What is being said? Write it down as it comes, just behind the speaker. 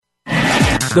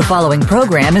The following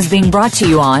program is being brought to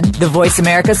you on the Voice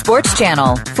America Sports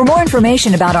Channel. For more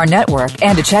information about our network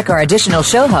and to check our additional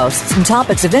show hosts and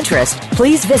topics of interest,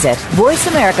 please visit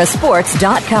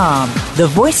voiceamericasports.com. The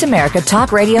Voice America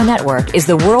Talk Radio Network is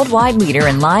the worldwide leader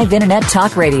in live Internet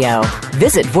talk radio.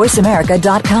 Visit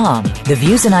voiceamerica.com. The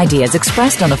views and ideas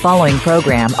expressed on the following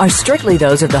program are strictly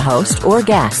those of the host or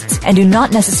guests and do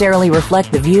not necessarily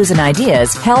reflect the views and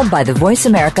ideas held by the Voice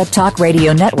America Talk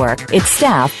Radio Network, its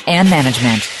staff, and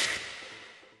management.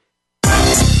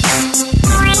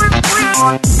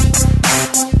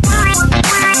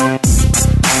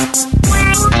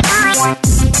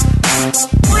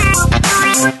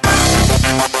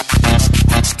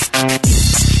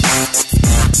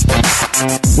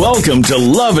 Welcome to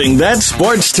Loving That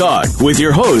Sports Talk with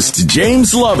your host,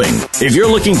 James Loving. If you're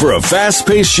looking for a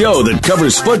fast-paced show that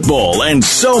covers football and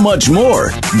so much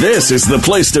more, this is the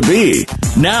place to be.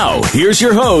 Now, here's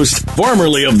your host,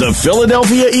 formerly of the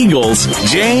Philadelphia Eagles,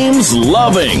 James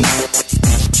Loving.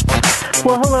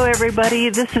 Well, hello, everybody.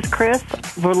 This is Chris.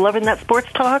 We're Loving That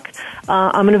Sports Talk.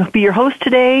 I'm going to be your host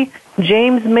today.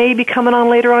 James may be coming on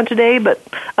later on today, but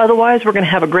otherwise, we're going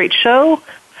to have a great show.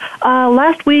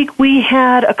 Last week, we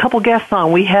had a couple guests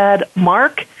on. We had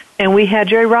Mark and we had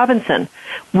Jerry Robinson.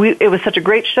 It was such a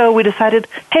great show, we decided,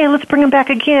 hey, let's bring them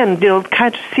back again,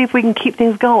 kind of see if we can keep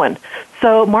things going.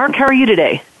 So, Mark, how are you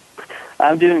today?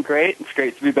 I'm doing great. It's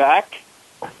great to be back.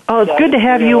 Oh, it's good to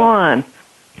have you on.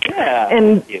 Yeah,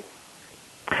 thank you.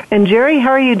 And Jerry,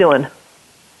 how are you doing?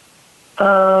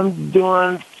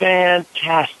 Doing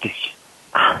fantastic.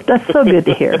 That's so good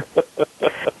to hear.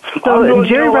 So,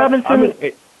 Jerry Robinson...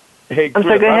 Hey, Chris,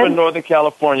 I'm in Northern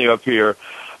California up here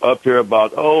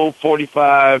about,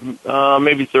 45,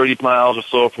 maybe 30 miles or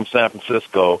so from San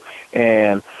Francisco.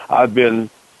 And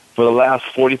for the last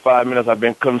 45 minutes, I've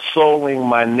been consoling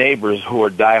my neighbors who are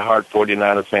diehard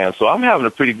 49er fans. So I'm having a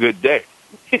pretty good day.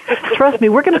 Trust me,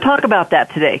 we're going to talk about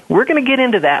that today. We're going to get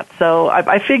into that. So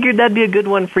I figured that'd be a good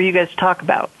one for you guys to talk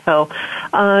about. So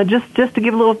just to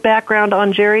give a little background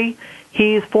on Jerry,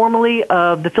 he's formerly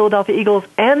of the Philadelphia Eagles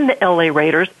and the LA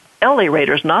Raiders,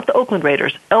 not the Oakland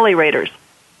Raiders, LA Raiders.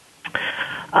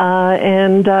 We've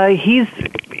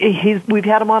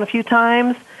had him on a few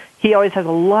times. He always has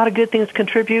a lot of good things to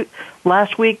contribute.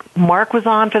 Last week, Mark was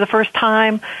on for the first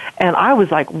time, and I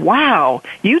was like, wow,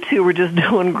 you two were just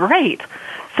doing great.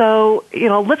 So,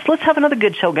 let's have another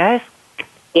good show, guys.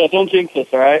 Yeah, don't jinx us,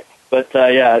 all right? But,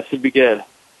 it should be good.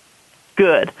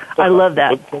 Good. I love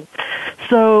that.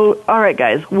 So, all right,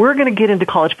 guys, we're going to get into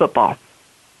college football.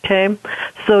 Okay?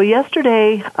 So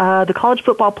yesterday, the College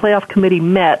Football Playoff Committee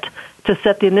met to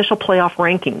set the initial playoff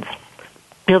rankings.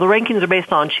 The rankings are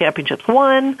based on championships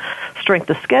won, strength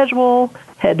of schedule,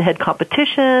 head-to-head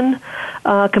competition,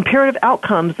 comparative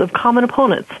outcomes of common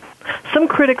opponents. Some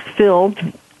critics feel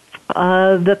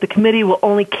that the committee will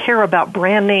only care about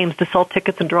brand names to sell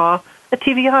tickets and draw a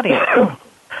TV audience.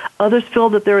 Others feel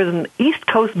that there is an East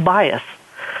Coast bias.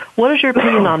 What is your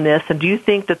opinion on this, and do you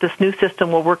think that this new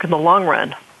system will work in the long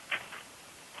run?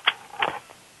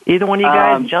 Either one of you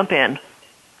guys jump in.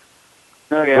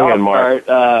 Okay, I'll start.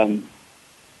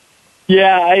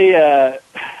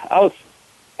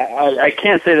 I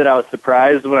can't say that I was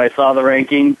surprised when I saw the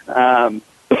rankings.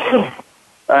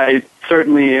 I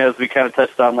certainly, as we kind of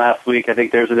touched on last week, I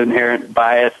think there's an inherent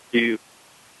bias to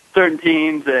certain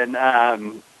teams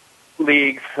and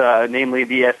leagues, namely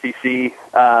the SEC.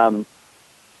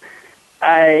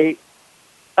 I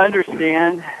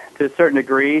understand to a certain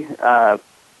degree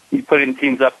you putting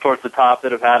teams up towards the top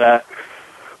that have had a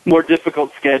more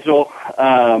difficult schedule,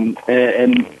 and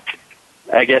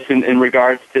I guess in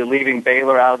regards to leaving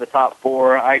Baylor out of the top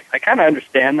four, I kind of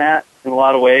understand that in a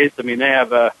lot of ways. I mean, they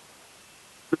have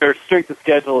their strength of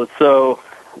schedule is so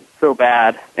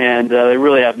bad, and they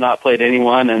really have not played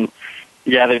anyone, and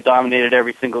yeah, they've dominated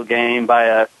every single game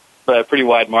by a pretty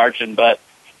wide margin. But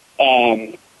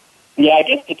I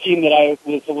guess the team that I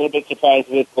was a little bit surprised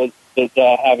with was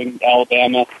having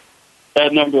Alabama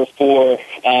at number 4.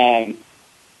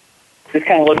 Just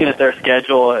kind of looking at their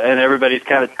schedule, and everybody's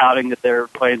kind of touting that they're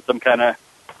playing some kind of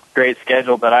great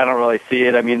schedule, but I don't really see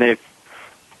it. I mean, they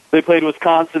played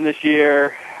Wisconsin this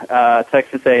year,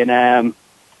 Texas A&M,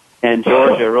 and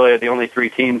Georgia. Really, are the only 3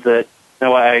 teams that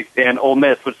and Ole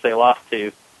Miss, which they lost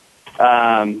to.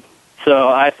 So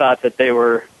I thought that they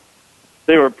were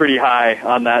pretty high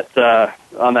on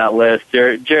that list.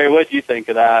 Jerry, what did you think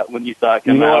of that when you saw it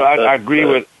come out? I agree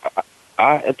with.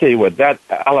 I tell you what, that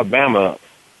Alabama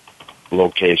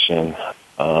location,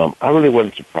 I really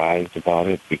wasn't surprised about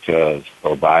it because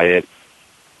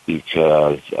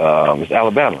it's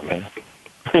Alabama, man.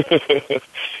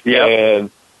 Yeah.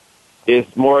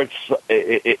 it's more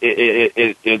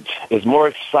it's more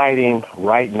exciting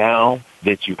right now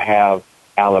that you have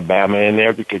Alabama in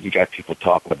there, because you got people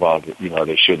talking about,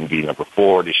 they shouldn't be number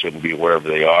 4, they shouldn't be wherever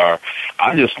they are.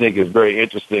 I just think it's very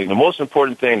interesting. The most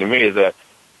important thing to me is that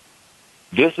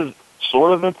this is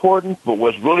sort of important, but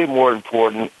what's really more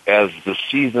important as the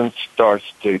season starts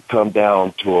to come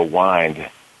down to a wind,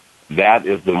 that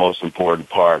is the most important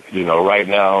part. Right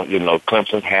now,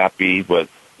 Clemson's happy, but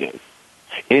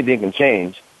anything can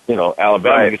change.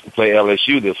 Alabama gets to play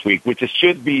LSU this week, which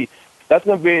should be. That's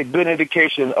going to be a good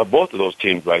indication of both of those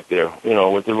teams right there,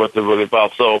 what they're really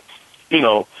about. So,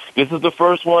 this is the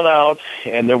first one out,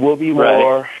 and there will be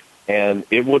more, and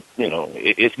it would,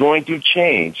 it's going to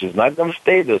change. It's not going to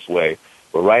stay this way.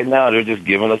 But right now, they're just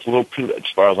giving us a little, as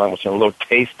far as I'm concerned, a little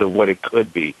taste of what it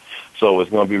could be. So it's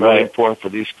going to be really important for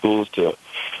these schools to,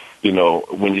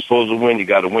 when you're supposed to win, you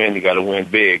got to win. You got to win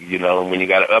big. When you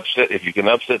got to upset, if you can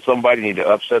upset somebody, you need to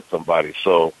upset somebody.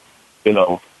 So,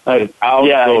 it's out,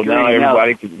 so now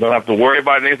everybody don't have to worry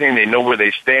about anything. They know where they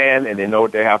stand, and they know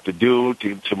what they have to do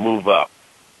to move up.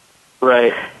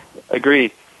 Right.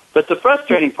 Agreed. But the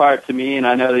frustrating part to me, and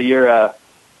I know that you're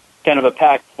kind of a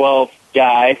Pac-12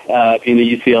 guy, being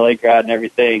a UCLA grad and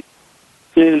everything,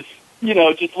 is,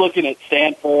 just looking at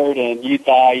Stanford and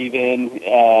Utah even,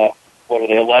 what are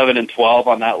they, 11 and 12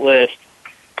 on that list,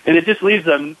 and it just leaves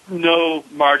them no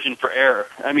margin for error.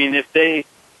 I mean, if they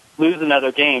lose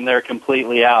another game, they're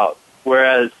completely out.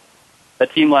 Whereas a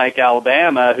team like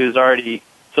Alabama, who's already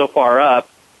so far up,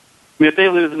 if they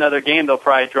lose another game, they'll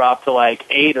probably drop to like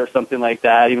 8 or something like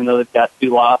that, even though they've got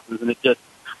 2 losses. And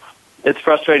it's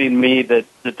frustrating to me that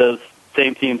those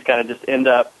same teams kind of just end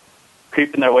up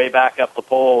creeping their way back up the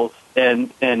polls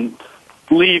and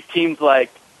leave teams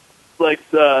like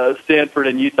Stanford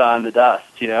and Utah in the dust,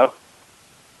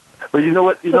 But you know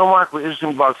what? Mark, what's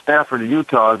interesting about Stanford and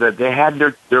Utah is that they had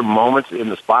their moments in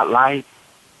the spotlight,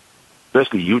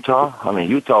 especially Utah. I mean,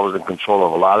 Utah was in control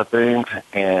of a lot of things,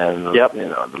 and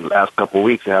the last couple of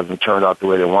weeks it hasn't turned out the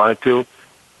way they wanted to.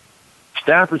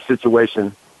 Stanford's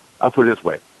situation, I'll put it this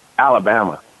way: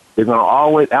 Alabama's going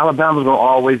to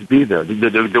always be there.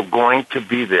 They're going to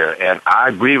be there, and I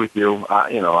agree with you.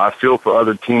 I feel for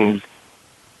other teams.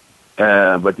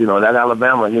 But, that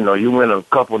Alabama, you win a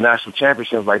couple of national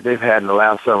championships like they've had in the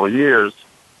last several years,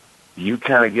 you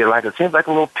kind of get it seems like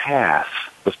a little pass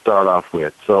to start off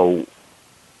with. So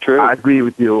True. I agree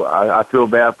with you. I feel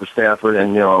bad for Stanford.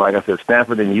 And, like I said,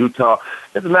 Stanford and Utah.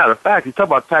 As a matter of fact, you talk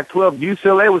about Pac-12,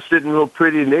 UCLA was sitting real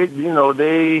pretty, and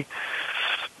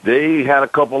they had a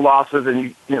couple losses,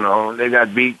 and, they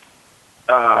got beat.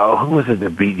 Who was it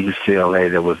that beat UCLA?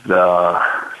 There was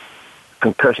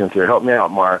concussions here. Help me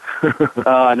out, Mark.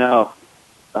 I know.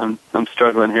 I'm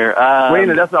struggling here. Wait a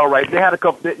minute, that's all right. They had a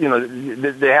couple. They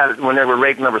had when they were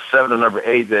ranked number 7 or number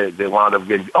 8. They wound up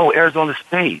getting. Arizona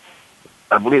State.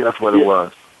 I believe that's what it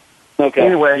was. Okay.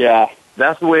 Anyway,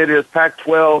 that's the way it is.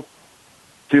 Pac-12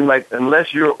 seems like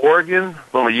unless you're Oregon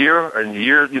from a year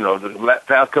the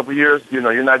past couple of years,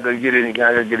 you're not going to get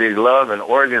any love. And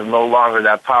Oregon is no longer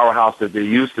that powerhouse that they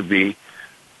used to be.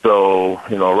 So,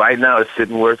 right now it's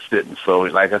sitting where it's sitting. So,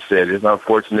 like I said, it's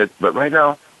unfortunate. But right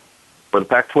now, for the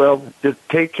Pac-12, just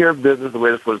take care of business the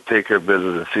way they're supposed to take care of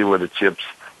business and see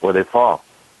where they fall.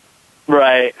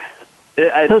 Right.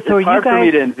 It's hard for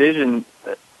me to envision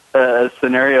a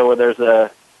scenario where there's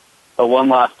a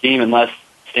one-loss team unless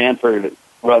Stanford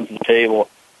runs the table.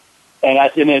 And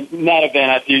in that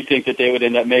event, I do think that they would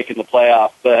end up making the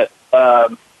playoffs. But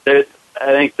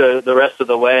I think the rest of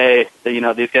the way, these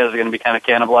guys are going to be kind of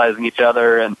cannibalizing each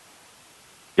other, and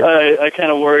I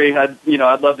kind of worry. I'd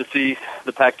love to see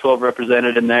the Pac-12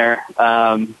 represented in there,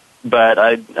 but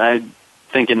I'm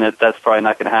thinking that's probably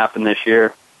not going to happen this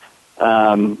year.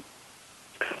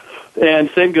 And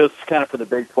same goes kind of for the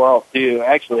Big 12 too.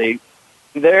 Actually,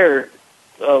 they're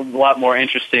a lot more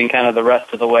interesting, kind of the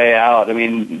rest of the way out. I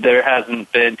mean, there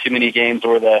hasn't been too many games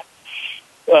where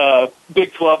the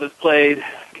Big 12 has played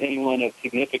anyone of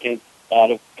significance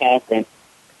out of conference,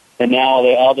 and now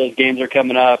all those games are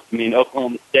coming up. I mean,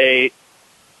 Oklahoma State,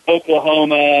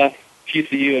 Oklahoma,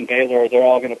 TCU, and Baylor, they're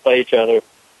all going to play each other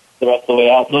the rest of the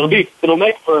way out. So it'll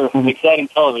make for exciting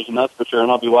television, that's for sure, and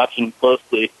I'll be watching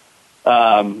closely.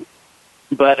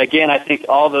 But again, I think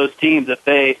all those teams, if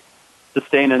they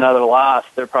sustain another loss,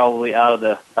 they're probably out of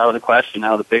the question,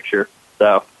 out of the picture.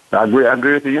 So I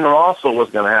agree with you. Also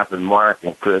what's going to happen, Mark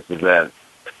and Chris, is that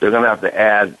they're going to have to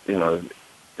add,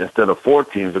 instead of 4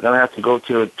 teams, they're going to have to go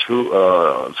to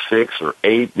 6 or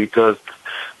 8 because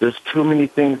there's too many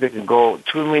things that can go,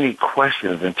 too many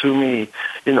questions and too many,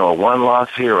 one loss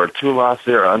here or two losses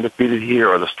there, or undefeated here,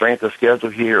 or the strength of schedule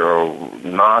here, or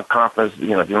non-conference, if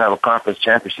you don't have a conference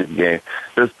championship game.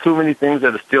 There's too many things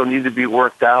that still need to be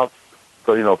worked out.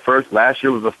 So, last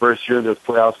year was the first year of this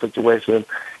playoff situation,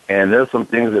 and there's some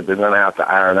things that they're going to have to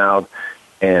iron out.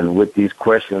 And with these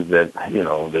questions that,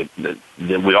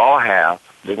 that we all have,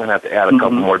 they're going to have to add a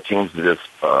couple more teams to this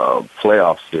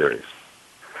playoff series.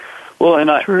 Well, and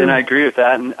I agree with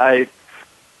that. And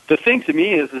the thing to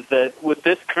me is that with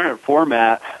this current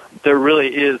format, there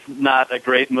really is not a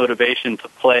great motivation to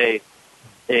play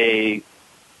a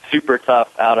super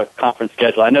tough out-of-conference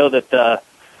schedule. I know that the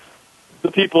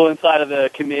people inside of the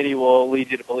committee will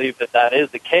lead you to believe that is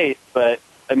the case, but,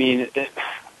 I mean,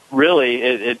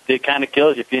 it kind of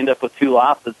kills you. If you end up with 2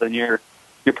 losses, then you're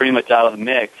pretty much out of the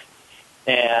mix.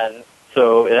 And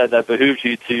so that behooves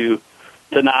you to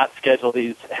not schedule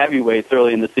these heavyweights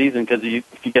early in the season, because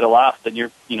if you get a loss, then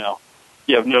you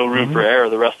have no room for error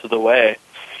the rest of the way.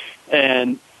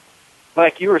 And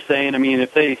like you were saying, I mean,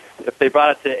 if they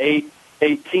brought it to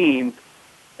eight teams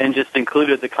and just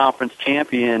included the conference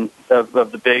champion of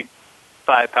the big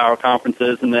 5 power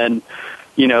conferences, and then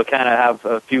kind of have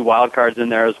a few wild cards in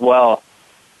there as well,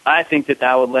 I think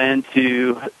that would lend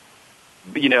to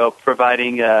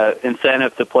providing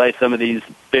incentive to play some of these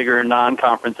bigger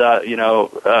non-conference,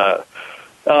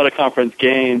 out-of-conference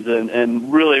games,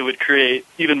 and really would create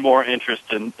even more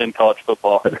interest in college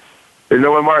football. You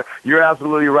know what, Mark? You're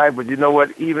absolutely right, but you know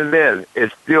what? Even then,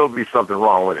 it still be something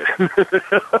wrong with it.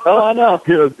 Oh, I know.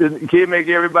 It can't make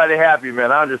everybody happy, man.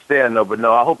 I understand, though, but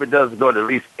no, I hope it does go to at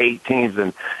least 8 teams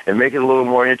and make it a little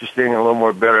more interesting and a little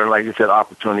more better, and like you said,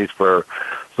 opportunities for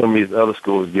some of these other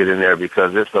schools to get in there,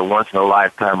 because it's a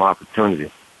once-in-a-lifetime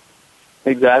opportunity.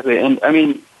 Exactly. And, I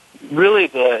mean, really,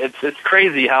 it's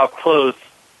crazy how close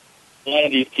one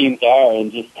of these teams are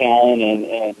in just talent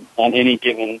and on any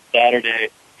given Saturday.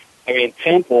 I mean,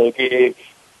 Temple gave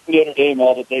Notre Dame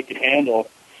all that they could handle.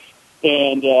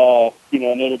 And,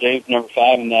 Notre Dame's number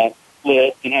 5 in that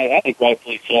list. And I think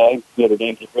rightfully so. I think Notre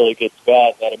Dame's a really good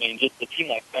spot. But, I mean, just a team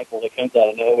like Temple that comes out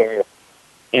of nowhere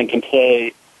and can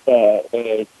play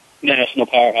a national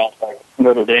powerhouse like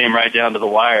Notre Dame right down to the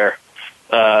wire.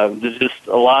 There's just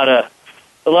a lot of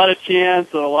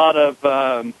chance and a lot of,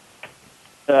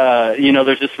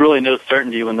 there's just really no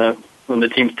certainty when the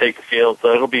teams take the field.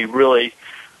 So it'll be really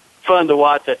fun to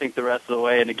watch, I think, the rest of the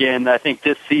way. And again, I think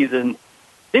this season,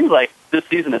 seems like this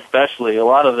season especially, a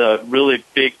lot of the really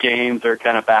big games are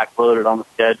kind of backloaded on the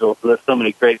schedule. So there's so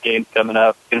many great games coming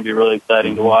up. It's going to be really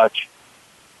exciting to watch.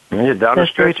 Yeah, down the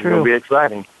stretch, it's going to be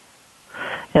exciting.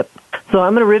 Yep. So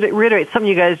I'm going to reiterate something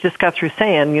you guys just got through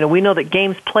saying. We know that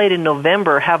games played in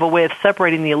November have a way of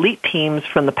separating the elite teams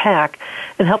from the pack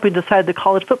and helping decide the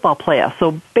college football playoff.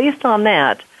 So based on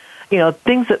that,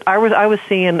 things that I was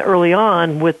seeing early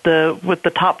on with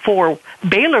the top 4,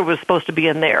 Baylor was supposed to be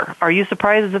in there. Are you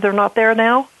surprised that they're not there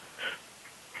now?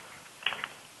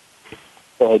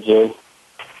 Go ahead, Jerry.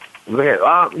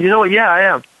 You know what?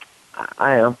 Yeah,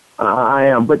 I am.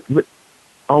 But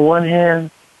on one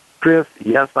hand, Chris,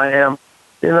 yes, I am.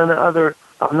 And on the other,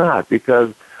 I'm not,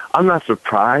 because I'm not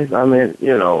surprised. I mean,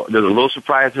 there's a little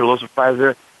surprise here, a little surprise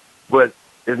there, but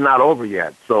it's not over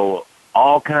yet. So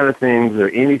all kind of things or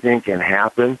anything can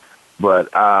happen.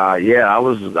 But I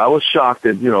was shocked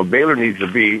that Baylor needs to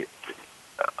be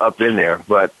up in there.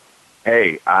 But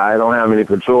hey, I don't have any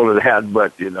control of that.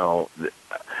 But I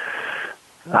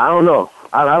don't know.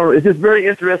 I don't. It's just very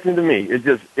interesting to me. It's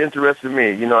just interesting to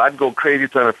me. I'd go crazy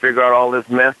trying to figure out all this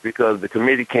mess because the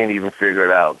committee can't even figure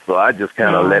it out. So I just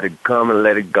kind of let it come and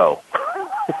let it go.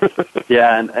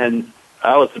 Yeah, and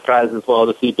I was surprised as well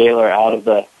to see Baylor out of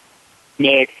the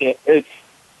mix. It's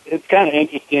kind of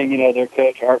interesting. Their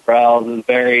coach Art Briles is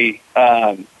very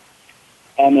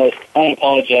almost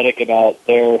unapologetic about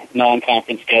their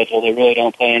non-conference schedule. They really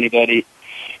don't play anybody.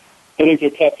 I think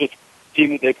their toughest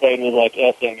team that they played was like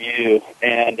SMU,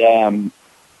 and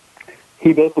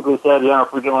he basically said,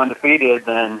 if we go undefeated,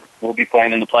 then we'll be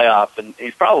playing in the playoffs, and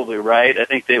he's probably right. I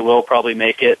think they will probably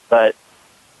make it, but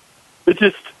it's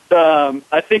just,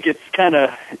 I think it's kind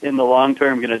of in the long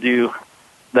term going to do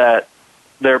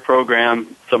their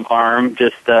program some harm.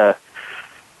 Just for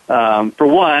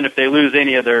one, if they lose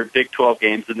any of their Big 12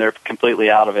 games, then they're completely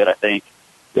out of it, I think.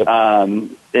 Yep.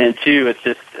 And two, it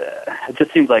just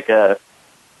seems like an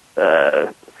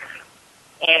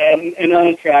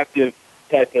unattractive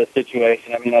type of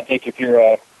situation. I mean, I think if you're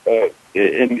a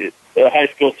high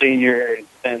school senior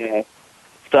and a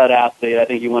stud athlete, I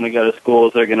think you want to go to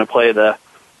schools that are going to play the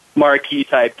marquee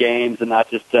type games and not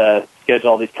just schedule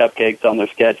all these cupcakes on their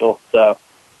schedule. So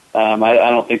I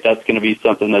don't think that's going to be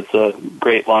something that's a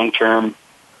great long-term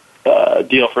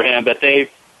deal for him. But they've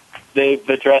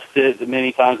addressed it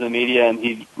many times in the media, and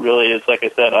he really is, like I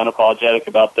said, unapologetic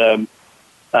about them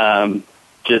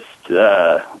just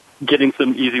getting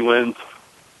some easy wins.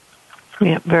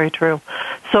 Yeah, very true.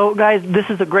 So, guys, this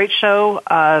is a great show.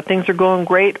 Things are going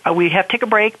great. We have to take a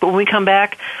break, but when we come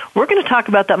back, we're going to talk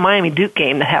about that Miami-Duke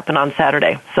game that happened on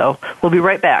Saturday. So we'll be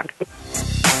right back.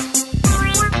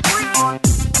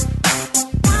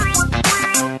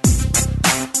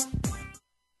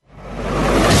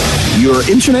 Your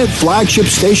internet flagship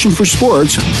station for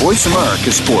sports, Voice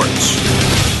America Sports.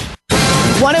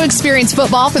 Want to experience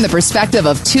football from the perspective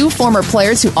of two former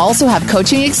players who also have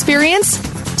coaching experience?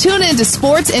 Tune in to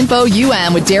Sports Info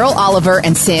UM with Daryl Oliver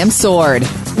and Sam Sword.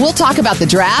 We'll talk about the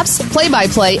drafts,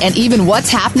 play-by-play, and even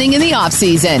what's happening in the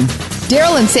offseason.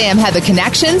 Daryl and Sam have the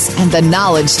connections and the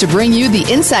knowledge to bring you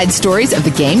the inside stories of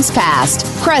the game's past,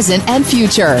 present, and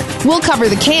future. We'll cover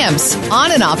the camps,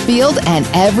 on and off field, and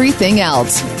everything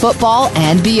else, football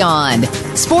and beyond.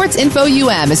 Sports Info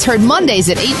UM is heard Mondays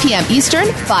at 8 p.m.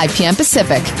 Eastern, 5 p.m.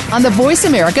 Pacific on the Voice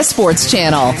America Sports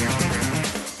Channel.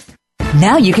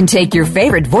 Now you can take your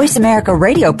favorite Voice America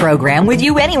radio program with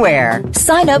you anywhere.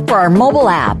 Sign up for our mobile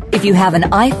app if you have an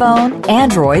iPhone,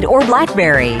 Android, or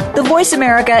BlackBerry. The Voice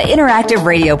America Interactive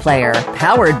Radio Player,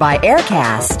 powered by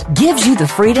Aircast, gives you the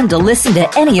freedom to listen to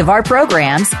any of our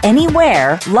programs,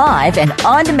 anywhere, live and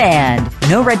on demand.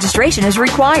 No registration is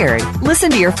required. Listen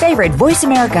to your favorite Voice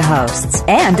America hosts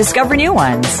and discover new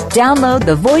ones. Download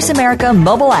the Voice America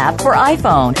mobile app for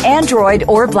iPhone, Android,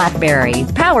 or BlackBerry,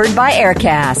 powered by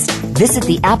Aircast. Visit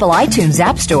the Apple iTunes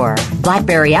App Store,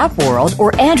 BlackBerry App World,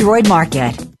 or Android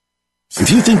Market. If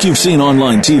you think you've seen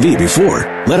online TV before,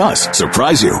 let us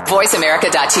surprise you.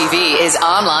 VoiceAmerica.tv is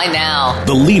online now.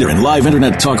 The leader in live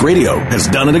internet talk radio has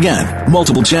done it again.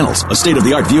 Multiple channels, a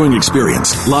state-of-the-art viewing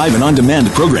experience, live and on-demand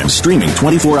programs streaming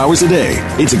 24 hours a day.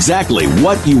 It's exactly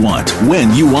what you want,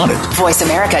 when you want it.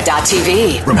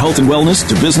 VoiceAmerica.tv. From health and wellness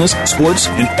to business, sports,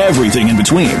 and everything in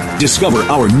between. Discover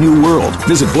our new world.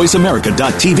 Visit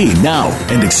VoiceAmerica.tv now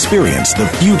and experience the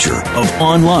future of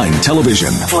online television.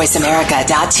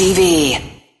 VoiceAmerica.tv.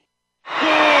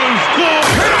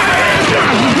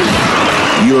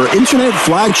 Your internet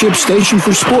flagship station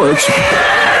for sports,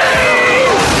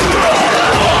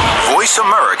 Voice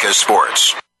America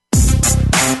Sports.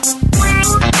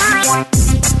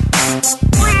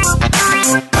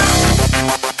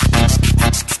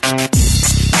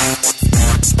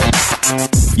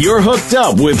 You're hooked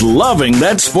up with Loving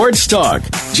That Sports Talk.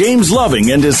 James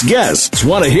Loving and his guests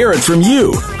want to hear it from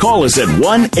you. Call us at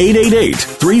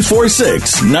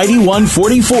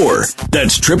 1-888-346-9144.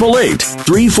 That's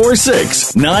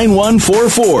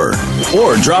 888-346-9144.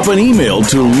 Or drop an email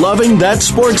to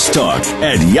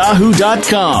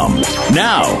lovingthatsportstalk@yahoo.com.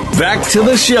 Now, back to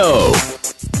the show.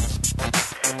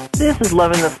 This is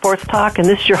Loving the Sports Talk, and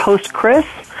this is your host, Chris.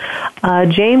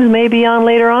 James may be on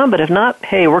later on, but if not,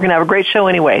 hey, we're going to have a great show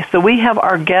anyway. So we have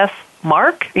our guest,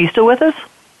 Mark. Are you still with us?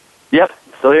 Yep,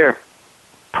 still here.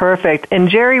 Perfect. And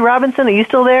Jerry Robinson, are you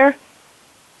still there?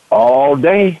 All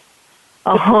day.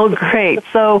 Oh, great.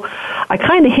 So I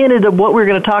kind of hinted at what we were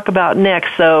going to talk about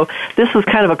next. So this was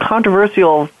kind of a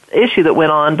controversial issue that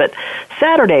went on. But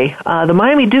Saturday, the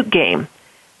Miami-Duke game,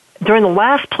 during the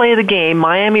last play of the game,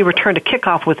 Miami returned a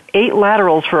kickoff with 8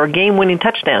 laterals for a game-winning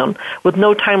touchdown with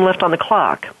no time left on the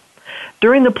clock.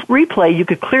 During the replay, you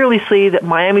could clearly see that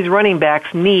Miami's running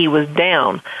back's knee was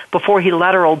down before he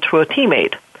lateraled to a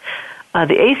teammate.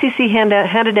 The ACC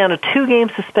handed down a 2-game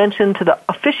suspension to the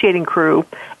officiating crew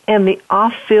and the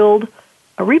off-field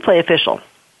replay official.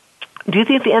 Do you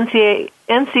think the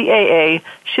NCAA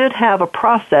should have a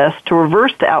process to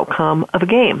reverse the outcome of a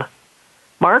game?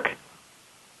 Mark?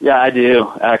 Yeah, I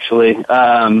do, actually.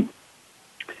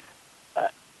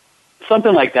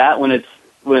 Something like that, when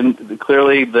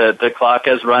clearly the clock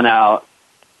has run out,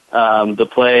 the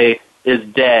play is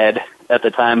dead at the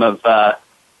time of the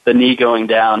knee going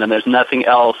down, and there's nothing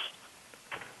else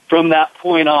from that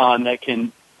point on that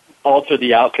can alter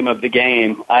the outcome of the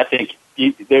game. I think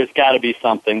there's got to be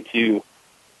there's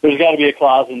got to be a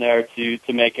clause in there to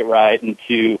make it right and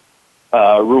to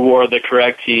reward the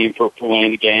correct team for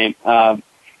winning the game.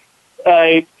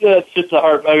 It's just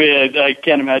I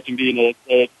can't imagine being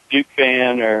a Duke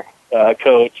fan or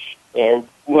coach or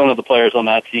one of the players on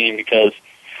that team because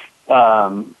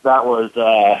that was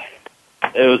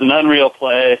it was an unreal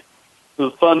play. It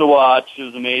was fun to watch. It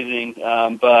was amazing.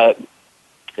 But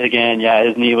again, yeah,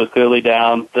 his knee was clearly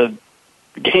down. The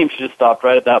game should have stopped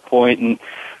right at that point. And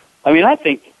I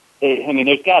think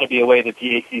there's got to be a way that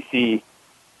the ACC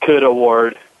could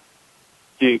award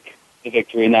Duke the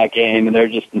victory in that game, and they're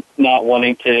just not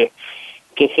wanting to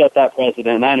set that precedent.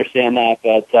 And I understand that,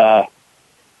 but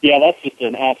yeah, that's just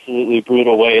an absolutely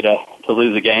brutal way to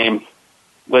lose a game.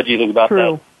 What do you think about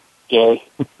that, Jerry?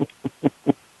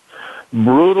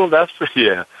 Brutal? That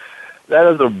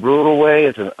is a brutal way.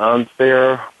 It's an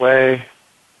unfair way.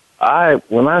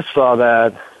 When I saw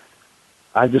that,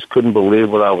 I just couldn't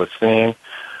believe what I was seeing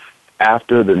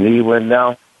after the knee went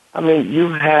down. I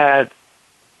mean,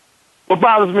 what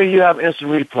bothers me, you have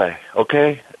instant replay,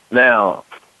 okay? Now,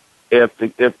 if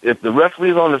the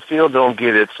referees on the field don't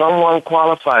get it, someone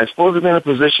qualified, supposed to be in a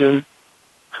position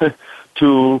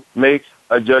to make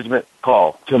a judgment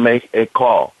call, to make a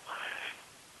call.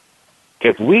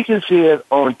 If we can see it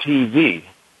on TV,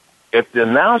 if the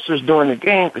announcers during the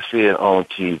game can see it on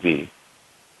TV,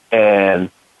 and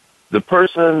the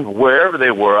person, wherever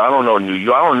they were, I don't know New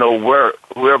York, I don't know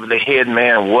whoever the head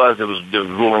man was that was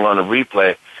ruling on the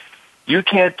replay, you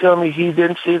can't tell me he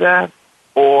didn't see that?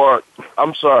 Or,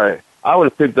 I'm sorry, I would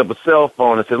have picked up a cell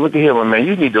phone and said, look at here, man,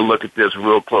 you need to look at this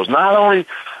real close. Not only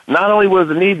was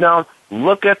the knee down,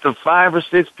 look at the 5 or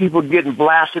 6 people getting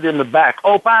blasted in the back.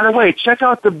 Oh, by the way, check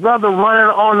out the brother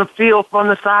running on the field from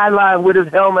the sideline with his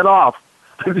helmet off.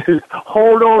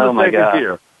 Hold on a second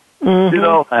here. Mm-hmm. You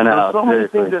know, I know, there's so many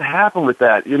things that happen with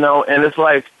that, you know, and it's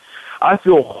like, I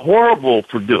feel horrible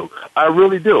for Duke. I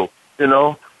really do, you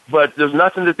know, but there's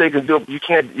nothing that they can do. You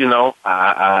can't, you know,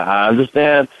 I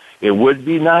understand it would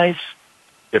be nice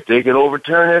if they could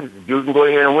overturn it, you can go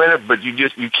ahead and win it, but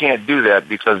you can't do that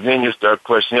because then you start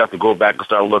questioning. You have to go back and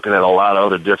start looking at a lot of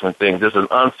other different things. It's an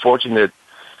unfortunate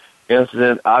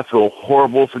incident. I feel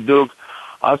horrible for Duke.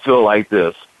 I feel like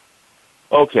this.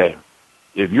 Okay,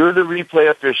 if you're the replay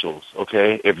officials,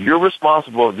 okay, if you're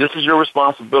responsible, this is your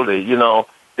responsibility. You know,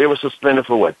 they were suspended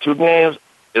for what, 2 games?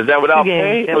 Is that without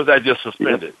pay, or is that just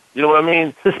suspended? Yep. You know what I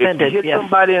mean? Suspended, if you hit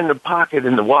somebody in the pocket,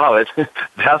 in the wallet,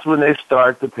 that's when they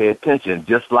start to pay attention,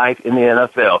 just like in the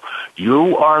NFL.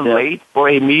 You are late for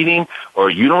a meeting, or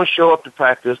you don't show up to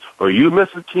practice, or you miss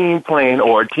a team plane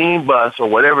or a team bus or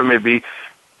whatever it may be,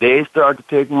 they start to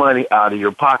take money out of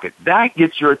your pocket. That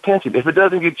gets your attention. If it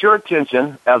doesn't get your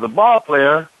attention as a ball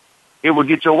player, it will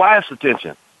get your wife's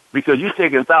attention, because you're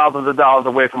taking thousands of dollars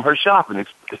away from her shopping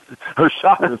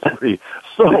spree.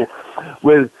 So,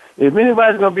 if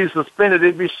anybody's going to be suspended,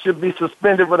 it should be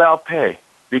suspended without pay,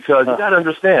 because you got to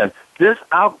understand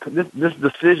this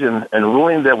decision and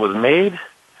ruling that was made,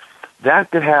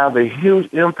 that could have a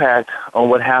huge impact on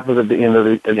what happens at the end of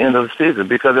the season,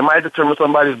 because it might determine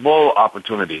somebody's bowl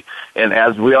opportunity. And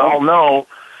as we all know,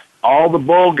 all the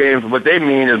bowl games, what they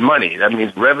mean is money. That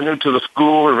means revenue to the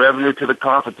school and revenue to the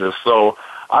conferences. So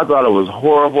I thought it was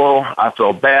horrible. I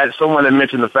felt bad. Someone had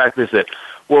mentioned the fact, they said,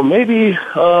 well, maybe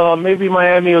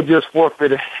Miami will just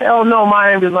forfeit it. Hell no,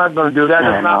 Miami's not going to do that.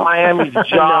 It's not Miami's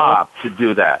job to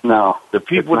do that. No. The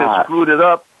people that screwed it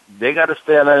up, they got to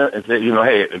stand there and say, you know,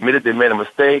 hey, admit they made a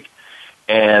mistake,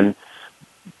 and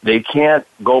they can't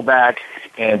go back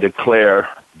and declare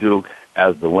Duke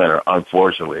as the winner,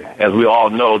 unfortunately. As we all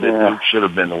know, that Duke should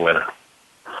have been the winner.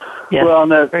 Yes, well,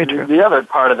 and very true. The other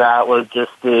part of that was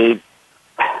just the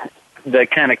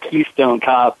kind of Keystone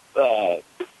Cop way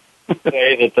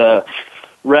that the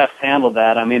refs handled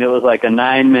that. I mean, it was like a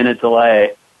 9-minute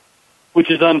delay,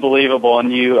 which is unbelievable.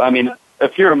 And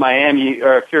if you're a Miami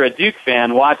or if you're a Duke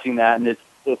fan watching that, and if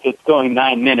it's going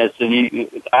 9 minutes, then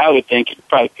I would think you're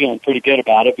probably feeling pretty good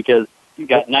about it, because you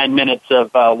got 9 minutes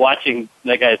of watching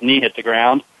that guy's knee hit the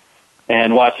ground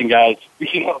and watching guys.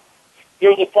 You know,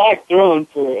 there was a flag thrown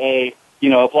for a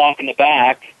block in the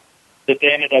back that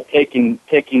they ended up picking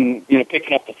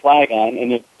up the flag on,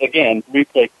 and again,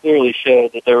 replay clearly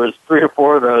showed that there was 3 or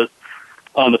 4 of those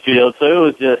on the field. So it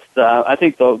was just, I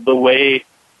think the way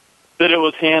that it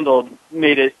was handled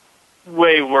made it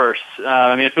way worse.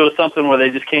 If it was something where they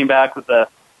just came back with a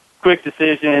quick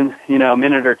decision, a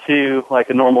minute or 2, like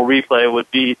a normal replay would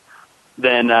be,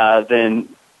 then I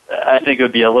think it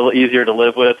would be a little easier to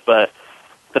live with. But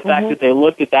the fact that they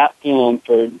looked at that film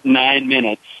for 9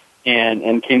 minutes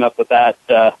and came up with that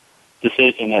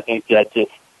decision, I think that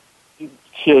just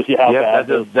shows you how bad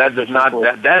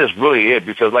that is really it,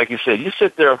 because like you said, you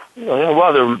sit there,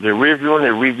 while they're reviewing,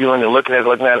 they're looking at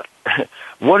it.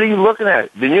 What are you looking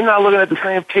at? Then you're not looking at the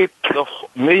same tape the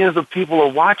millions of people are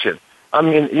watching. I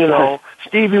mean,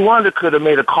 Stevie Wonder could have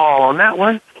made a call on that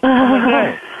one.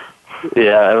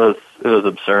 Yeah, it was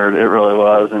absurd. It really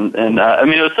was, and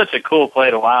it was such a cool play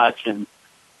to watch, and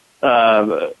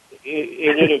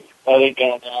it would have, I think,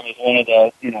 gone down as one of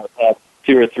the top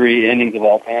 2 or 3 innings of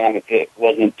all time if it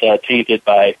wasn't tainted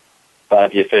by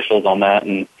the officials on that,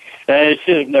 and it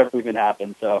should have never even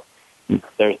happened. So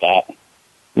there's that.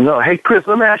 No, hey Chris,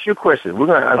 let me ask you a question.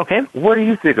 Okay. What do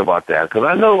you think about that? Because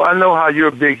I know how you're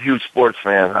a big, huge sports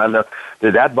fan. I know.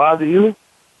 Did that bother you?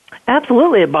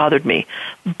 Absolutely, it bothered me.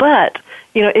 But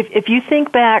if you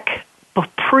think back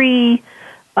pre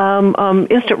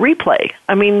instant replay,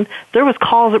 I mean, there was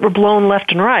calls that were blown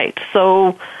left and right.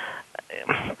 So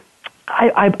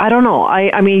I don't know.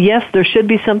 I mean, yes, there should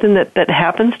be something that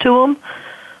happens to them.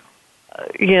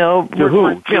 To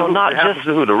who? Not just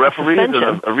to who? The referees and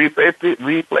the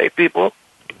replay people?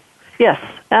 Yes,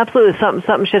 absolutely.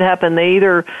 Something should happen. They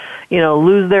either,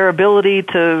 lose their ability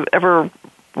to ever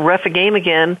ref a game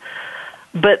again,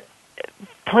 but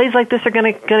plays like this are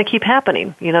going to keep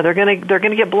happening. They're going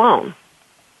to get blown.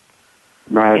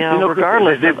 Right.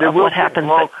 Regardless of what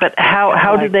happens. But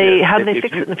how do they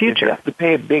fix it in the future? If you have to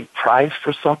pay a big price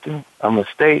for something, a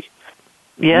mistake.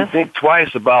 Yes. You think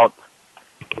twice about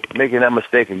making that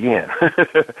mistake again.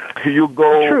 You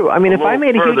go. True. I mean, if I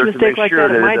made a huge mistake like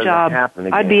that at my job,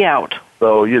 I'd be out.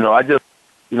 So I just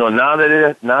now that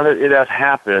it has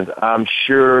happened, I'm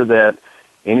sure that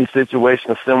any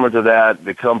situation similar to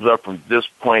that comes up from this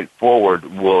point forward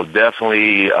will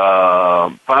definitely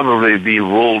probably be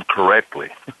ruled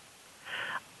correctly.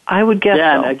 I would guess so.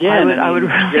 And again, I would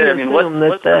really assume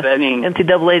that the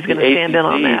NCAA is going to stand in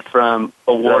on that. From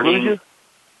awarding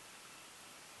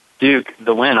Duke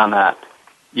the win on that.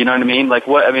 You know what I mean? Like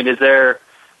what? I mean, is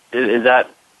that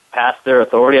past their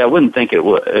authority? I wouldn't think it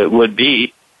would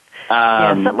be.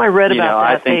 Something I read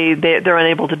about that. They're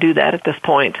unable to do that at this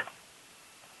point.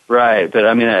 Right, but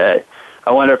I mean, I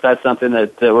wonder if that's something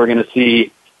that we're going to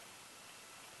see.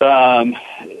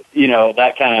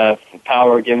 That kind of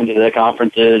power given to the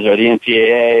conferences or the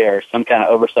NCAA or some kind of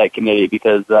oversight committee,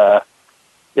 because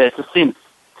it just seems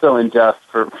so unjust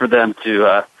for them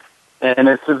to. And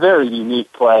it's a very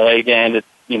unique play. Again, it's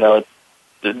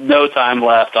no time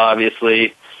left,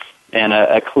 obviously, and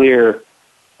a clear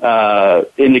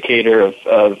indicator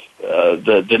of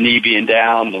the knee being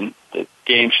down, and the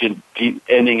game should be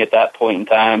ending at that point in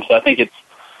time. So I think it's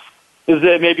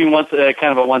maybe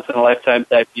kind of a once in a lifetime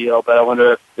type deal. But I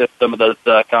wonder if some of those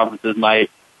conferences might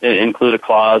include a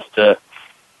clause to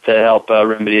help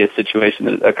remedy a situation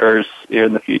that occurs here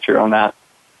in the future on that.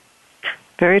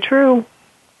 Very true.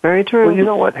 Very true. Well, you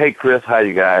know what? Hey, Chris, hi,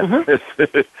 you guys.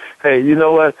 Mm-hmm. Hey, you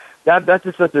know what? That's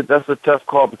just that's a tough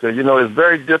call, because it's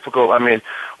very difficult. I mean,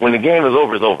 when the game is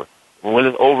over, it's over. When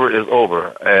it's over, it's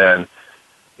over, and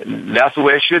that's the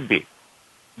way it should be.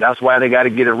 That's why they got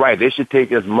to get it right. They should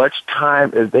take as much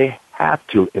time as they have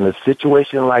to in a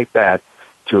situation like that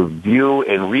to view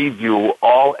and review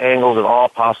all angles and all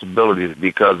possibilities,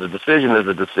 because the decision is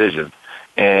a decision,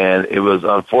 and it was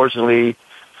unfortunately.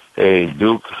 Hey,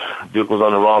 Duke was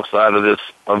on the wrong side of this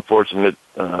unfortunate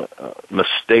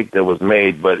mistake that was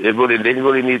made, but there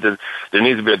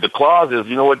needs to be the clause is,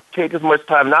 take as much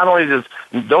time. Not only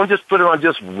don't just put it on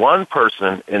just one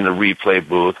person in the replay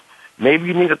booth. Maybe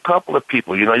you need a couple of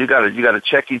people. You got to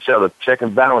check each other, check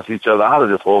and balance each other out of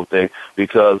this whole thing,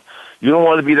 because you don't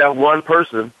want to be that one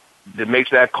person that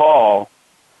makes that call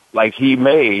like he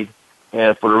made.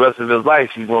 And for the rest of his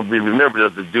life, he's going to be remembered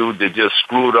as the dude that just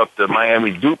screwed up the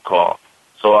Miami Duke call.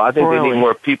 So I think they need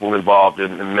more people involved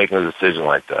in making a decision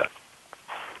like that.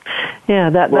 Yeah,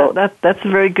 that's a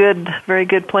very good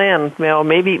plan.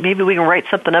 Maybe we can write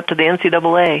something up to the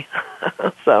NCAA.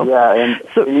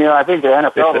 I think the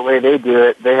NFL, the way they do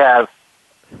it, they have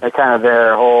kind of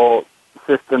their whole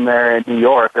system there in New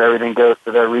York where everything goes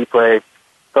to their replay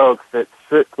folks that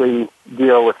strictly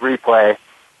deal with replay.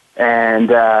 And,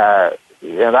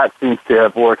 that seems to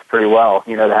have worked pretty well,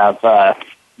 to have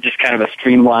just kind of a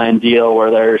streamlined deal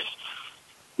where there's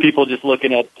people just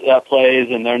looking at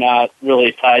plays and they're not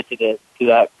really tied to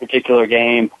that particular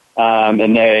game.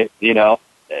 And they,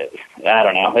 I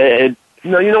don't know.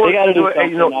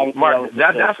 Mark,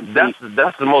 that's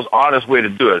the most honest way to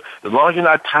do it. As long as you're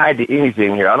not tied to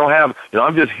anything here. I don't have,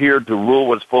 I'm just here to rule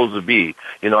what's supposed to be.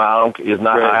 I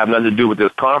have nothing to do with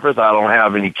this conference. I don't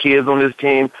have any kids on this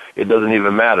team. It doesn't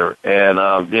even matter. And,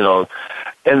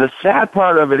 and the sad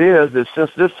part of it is that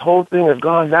since this whole thing has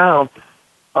gone down,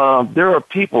 there are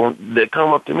people that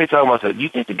come up to me talking about, you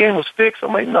think the game was fixed?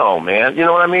 I'm like, no, man. You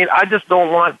know what I mean? I just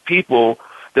don't want people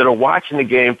that are watching the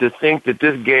game to think that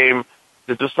this game,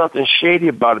 that there's something shady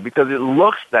about it, because it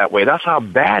looks that way. That's how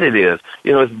bad it is.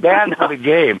 It's bad for the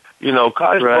game.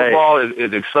 College football is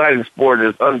an exciting sport.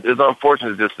 It's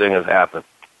unfortunate this thing has happened.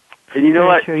 And you know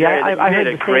what? Yeah, I heard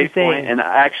a great point. And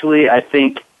actually, I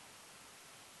think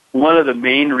one of the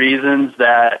main reasons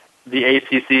that the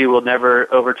ACC will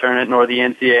never overturn it, nor the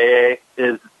NCAA,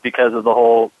 is because of the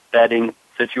whole betting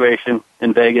situation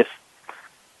in Vegas.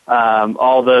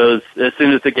 all those, as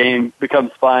soon as the game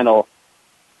becomes final,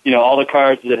 all the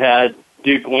cards that had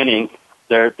Duke winning,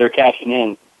 they're cashing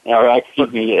in. Or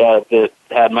that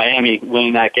had Miami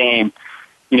winning that game,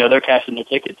 they're cashing their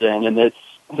tickets in, and they're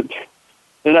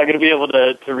not going to be able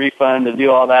to refund and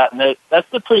do all that. And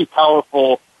that's a pretty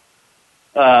powerful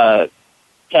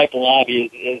type of lobby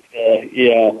is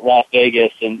Las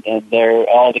Vegas and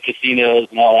all the casinos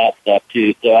and all that stuff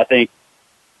too. So I think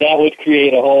that would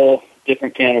create a whole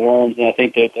different can of worms, and I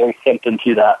think that there's something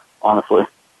to that, honestly.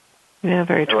 Yeah,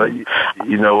 very true. Well,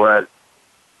 you know what?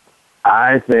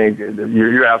 I think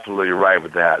you're absolutely right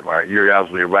with that, Mark. You're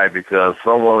absolutely right, because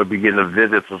someone would be getting a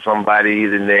visit from somebody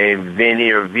either named Vinny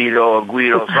or Vito or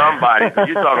Guido, somebody.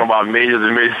 You're talking about millions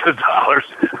and millions of dollars.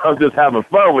 I'm just having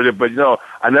fun with it, but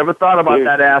I never thought about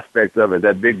that aspect of it,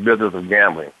 that big business of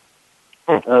gambling.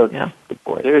 Yeah, good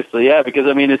point. Seriously, yeah, because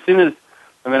as soon as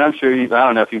I'm sure I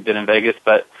don't know if you've been in Vegas,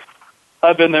 but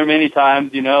I've been there many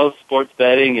times. Sports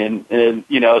betting, and as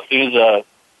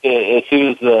soon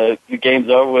as the game's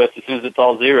over with, as soon as it's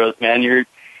all zeros, man, your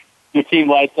team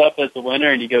lights up as the winner,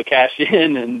 and you go cash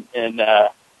in, so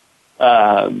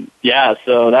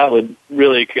that would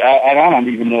really. I don't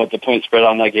even know what the point spread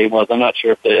on that game was. I'm not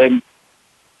sure if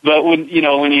but when you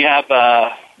have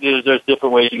there's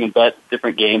different ways you can bet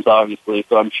different games, obviously.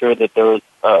 So I'm sure that there was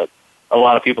a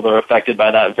lot of people that were affected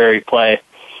by that very play,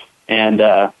 and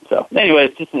so anyway,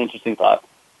 it's just an interesting thought.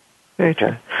 Very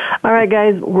true. All right,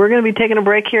 guys, we're going to be taking a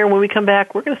break here, and when we come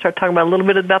back, we're going to start talking about a little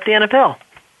bit about the NFL.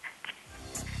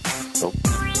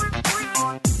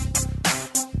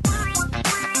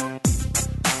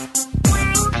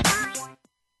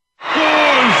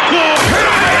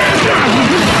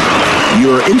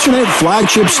 Your internet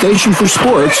flagship station for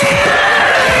sports.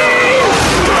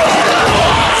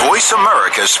 Voice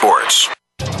America Sports.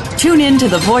 Tune in to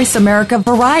the Voice America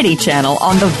Variety channel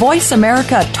on the Voice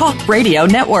America Talk Radio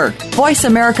Network. Voice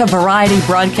America Variety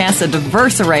broadcasts a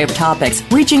diverse array of topics,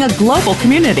 reaching a global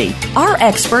community. Our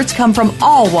experts come from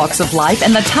all walks of life,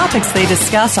 and the topics they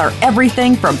discuss are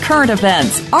everything from current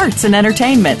events, arts and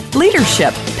entertainment,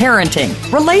 leadership, parenting,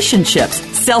 relationships,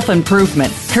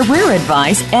 self-improvement, career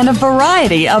advice, and a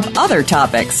variety of other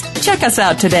topics. Check us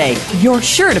out today. You're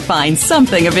sure to find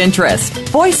something of interest.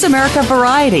 Voice America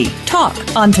Variety. Talk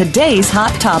on today's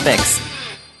hot topics.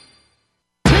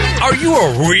 Are you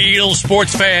a real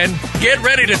sports fan? Get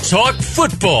ready to talk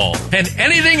football and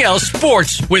anything else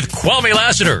sports with Kwame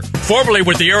Lassiter. Formerly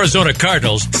with the Arizona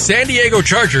Cardinals, San Diego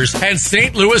Chargers, and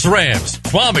St. Louis Rams,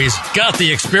 Kwame's got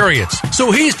the experience,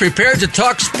 so he's prepared to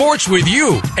talk sports with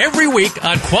you every week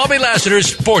on Kwame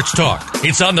Lassiter's Sports Talk.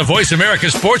 It's on the Voice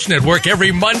America Sports Network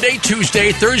every Monday,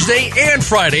 Tuesday, Thursday, and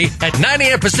Friday at 9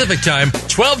 a.m. Pacific Time,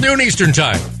 12 noon Eastern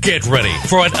Time. Get ready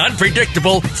for an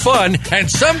unpredictable, fun, and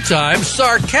sometimes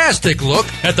sarcastic look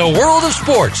at the world of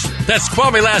sports. That's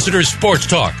Kwame Lassiter's Sports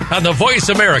Talk on the Voice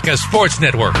America Sports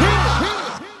Network.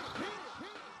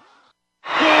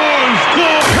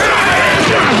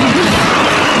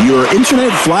 Your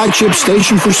internet flagship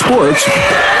station for sports.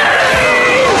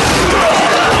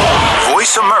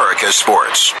 Voice America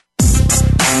Sports.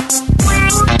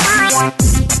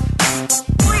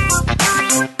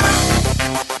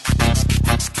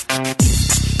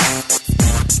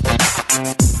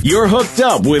 You're hooked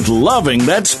up with Loving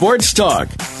That Sports Talk.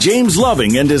 James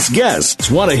Loving and his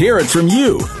guests want to hear it from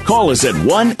you. Call us at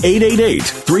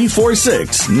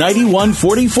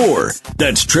 1-888-346-9144.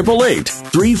 That's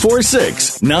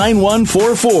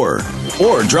 888-346-9144.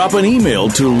 Or drop an email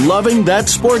to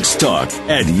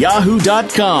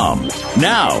lovingthatsportstalk@yahoo.com.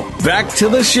 Now, back to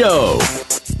the show.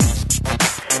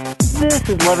 This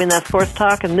is Loving That Sports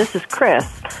Talk, and this is Chris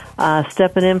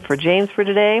stepping in for James for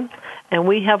today. And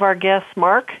we have our guest,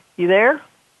 Mark. You there?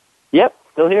 Yep,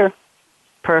 still here.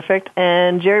 Perfect.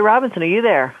 And Jerry Robinson, are you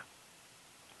there?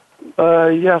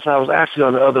 Yes, I was actually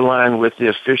on the other line with the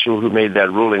official who made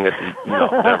that ruling. Never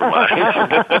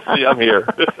mind. See, I'm here.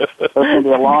 That's going to be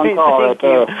a long call right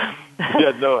there.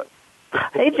 Yeah, no.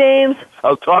 Hey, James. I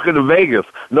was talking to Vegas.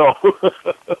 No.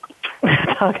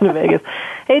 Talking to Vegas.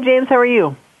 Hey, James, how are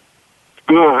you?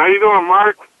 Good. How you doing,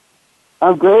 Mark?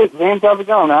 I'm great. James, how's it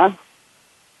going, man?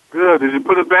 Good. Did you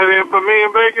put a bet in for me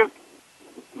in Vegas?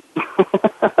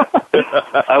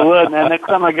 I would, man. Next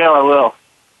time I go, I will.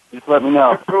 Just let me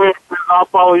know. I'll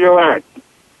follow your act.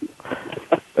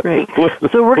 Great.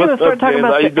 So we're going to start talking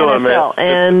about the NFL.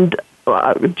 And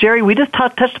Jerry, we just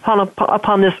touched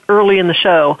upon this early in the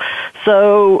show.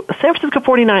 So San Francisco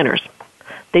 49ers,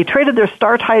 they traded their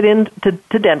star tight end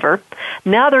to Denver.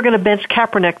 Now they're going to bench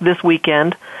Kaepernick this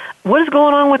weekend. What is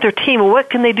going on with their team, and what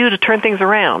can they do to turn things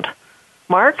around?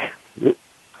 Mark?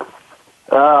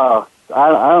 Oh,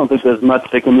 I don't think there's much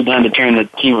that can be done to turn the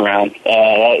team around.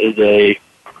 That is a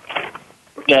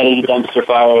dumpster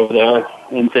fire over there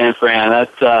in San Fran.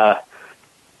 That's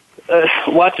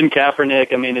watching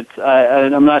Kaepernick. I mean,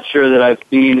 I'm not sure that I've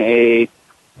seen an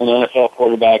NFL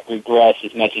quarterback regress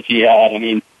as much as he had. I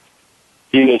mean,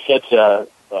 he was such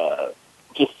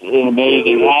just an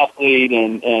amazing athlete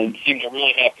and seemed to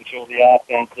really have control of the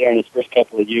offense there in his first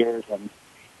couple of years. And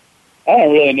I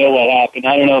don't really know what happened.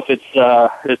 I don't know if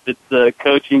it's the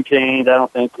coaching change. I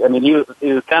don't think. I mean, he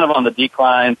was kind of on the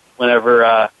decline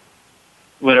whenever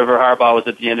Harbaugh was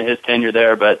at the end of his tenure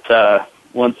there. But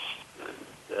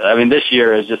this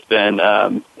year has just been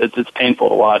it's painful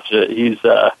to watch. He's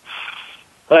and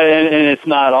it's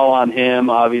not all on him,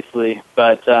 obviously,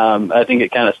 but I think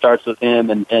it kind of starts with him,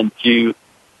 and to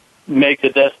make the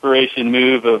desperation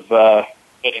move of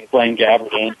putting Blaine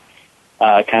Gabbert in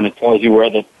kind of tells you where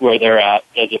they're at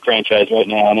as a franchise right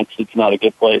now, and it's not a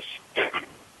good place.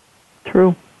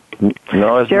 True.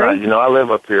 No, it's Jerry? not. You know, I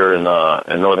live up here in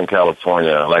Northern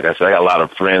California. Like I said, I got a lot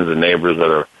of friends and neighbors that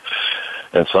are,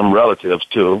 and some relatives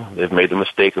too. They've made the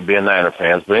mistake of being Niner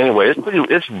fans. But anyway,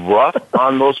 it's rough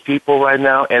on those people right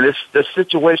now. And it's the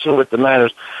situation with the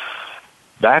Niners.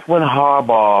 Back when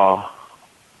Harbaugh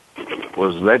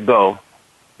was let go,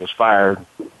 was fired,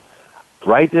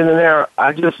 right then and there,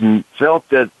 I just felt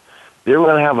that they were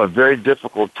going to have a very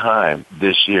difficult time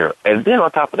this year. And then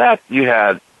on top of that, you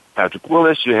had Patrick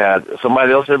Willis, you had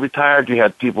somebody else that retired, you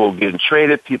had people getting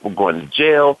traded, people going to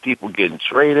jail, people getting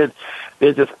traded.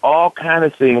 There's just all kind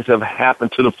of things have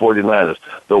happened to the 49ers,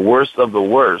 the worst of the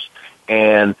worst.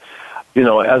 And, you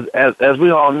know, as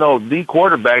we all know, the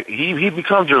quarterback, he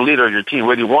becomes your leader of your team.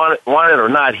 Whether you want it or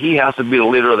not, he has to be the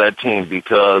leader of that team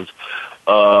because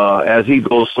as he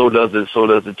goes, so does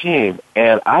the team.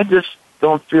 And I just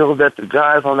don't feel that the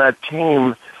guys on that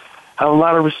team have a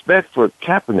lot of respect for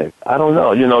Kaepernick. I don't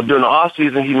know. You know, during the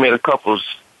offseason, he made a couple of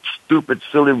stupid,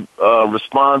 silly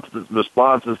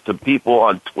responses to people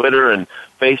on Twitter and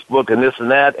Facebook and this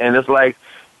and that. And it's like,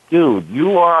 dude,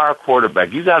 you are our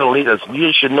quarterback. You got to lead us.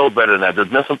 You should know better than that. There's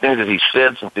been some things that he's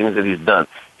said, some things that he's done.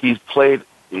 He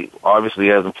obviously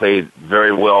hasn't played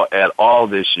very well at all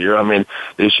this year. I mean,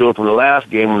 they showed from the last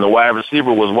game when the wide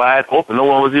receiver was wide open. No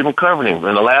one was even covering him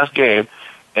in the last game.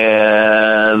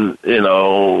 And, you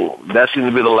know, that seemed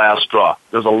to be the last straw.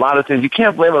 There's a lot of things. You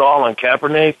can't blame it all on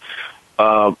Kaepernick.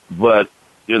 But,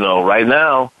 you know, right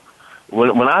now,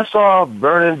 when I saw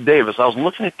Vernon Davis, I was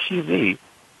looking at TV,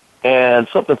 and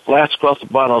something flashed across the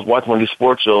bottom. I was watching one of these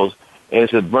sports shows, and it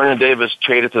said Vernon Davis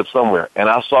traded to somewhere. And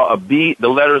I saw the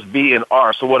letters B and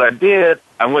R. So what I did,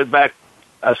 I went back.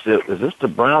 I said, is this the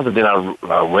Browns? And then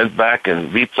I went back and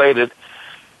replayed it.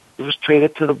 It was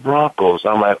traded to the Broncos.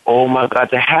 I'm like, oh, my God,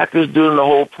 the happiest dude on the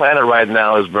whole planet right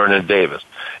now is Vernon Davis.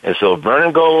 And so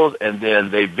Vernon goes, and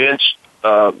then they bench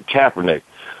Kaepernick.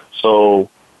 So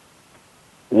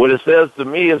what it says to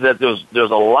me is that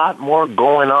there's a lot more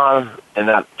going on in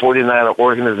that 49er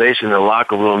organization and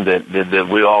locker room that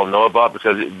we all know about,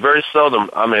 because very seldom,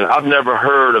 I mean, I've never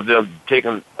heard of them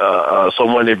taking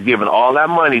someone they've given all that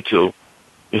money to,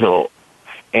 you know,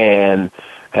 and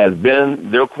has been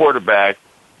their quarterback,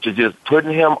 to just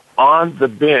putting him on the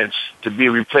bench to be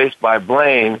replaced by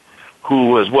Blaine, who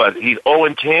was he's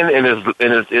 0-10 in his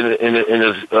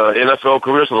NFL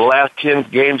career. So the last 10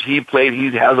 games he played,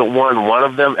 he hasn't won one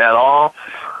of them at all.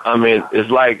 I mean, seems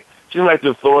like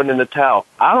they're throwing in the towel.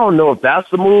 I don't know if that's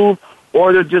the move,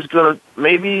 or they're just gonna,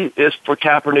 maybe it's for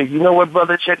Kaepernick. You know what,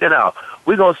 brother? Check it out.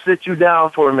 We're gonna sit you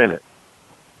down for a minute.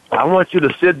 I want you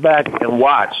to sit back and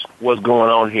watch what's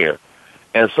going on here.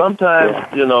 And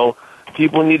sometimes, you know,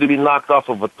 people need to be knocked off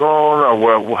of a throne,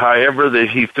 or however that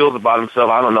he feels about himself.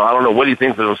 I don't know what he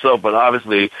thinks of himself, but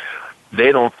obviously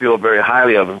they don't feel very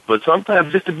highly of him. But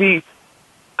sometimes just to be,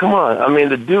 come on, I mean,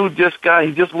 the dude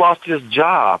he just lost his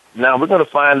job. Now we're going to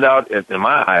find out, in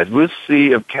my eyes, we'll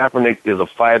see if Kaepernick is a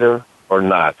fighter or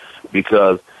not,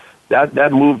 because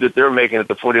that move that they're making, that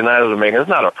the 49ers are making, it's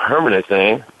not a permanent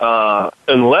thing,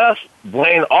 unless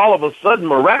Blaine all of a sudden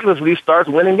miraculously starts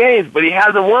winning games, but he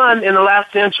hasn't won in the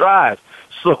last 10 tries.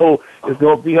 So it's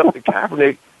going to be up to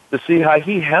Kaepernick to see how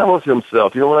he handles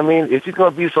himself. You know what I mean? If he's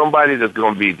going to be somebody that's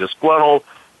going to be disgruntled,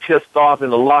 pissed off in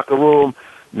the locker room,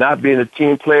 not being a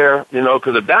team player, you know,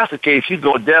 because if that's the case, he's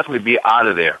going to definitely be out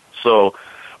of there. So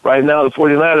right now, the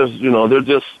 49ers, you know,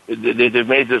 they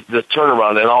made this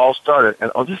turnaround, and it all started.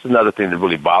 And just another thing that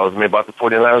really bothers me about the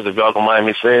 49ers, if y'all don't mind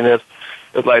me saying this,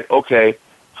 it's like, okay,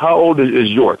 how old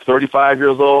is York? 35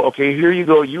 years old? Okay, here you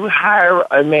go. You hire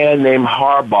a man named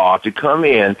Harbaugh to come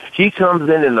in. He comes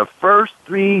in the first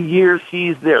 3 years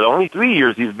he's there, the only 3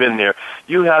 years he's been there.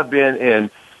 You have been in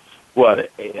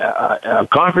a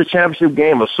conference championship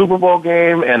game, a Super Bowl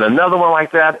game, and another one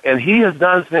like that. And he has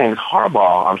done things,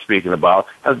 Harbaugh I'm speaking about,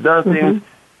 has done things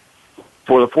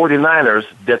for the 49ers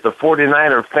that the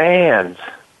 49er fans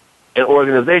and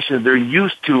organizations, they're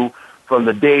used to from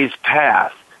the days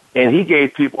past. And he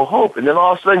gave people hope. And then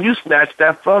all of a sudden you snatched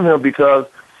that from him because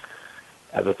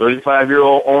as a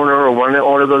 35-year-old owner or one of the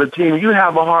owners of the team, you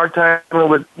have a hard time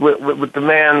with the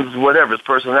man's whatever, his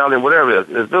personality, whatever it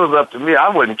is. If it was up to me, I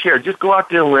wouldn't care. Just go out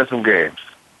there and win some games.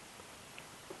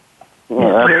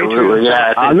 Well, absolutely.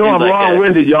 Yeah, I know I'm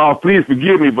long-winded, y'all. Please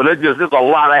forgive me, but there's a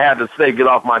lot I had to say, get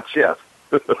off my chest.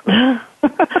 Let's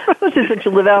just let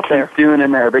you live out there. Doing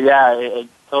in there, but yeah, I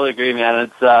totally agree, man.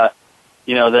 It's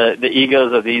the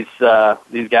egos of these guys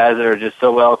that are just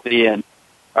so wealthy and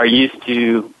are used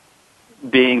to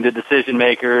being the decision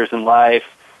makers in life.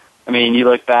 I mean, you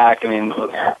look back. I mean,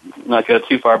 not go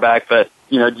too far back, but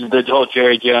the whole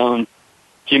Jerry Jones,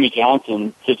 Jimmy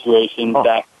Johnson situation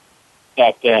back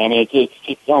then. I mean,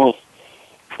 it's almost.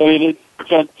 I mean,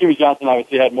 Jimmy Johnson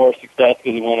obviously had more success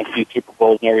because he won a few Super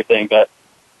Bowls and everything, but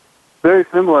very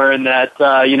similar in that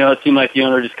it seemed like the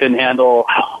owner just couldn't handle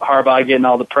Harbaugh getting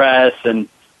all the press and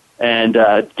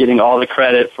getting all the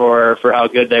credit for how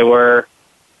good they were.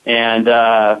 And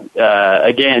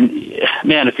again,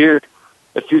 man,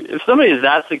 if somebody is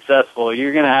that successful,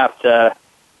 you're going to have to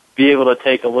be able to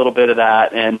take a little bit of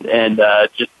that and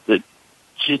just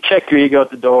check your ego at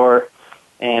the door.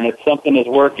 And if something is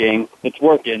working, it's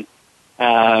working.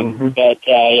 But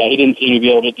he didn't seem to be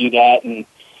able to do that and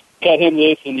cut him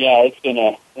loose. And it's been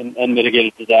an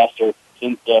unmitigated disaster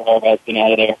since Harbaugh's been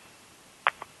out of there.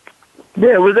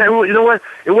 Yeah, you know what?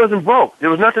 It wasn't broke. There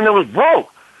was nothing that was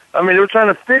broke. I mean, they were trying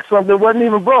to fix something that wasn't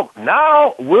even broke.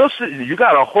 Now, Wilson, you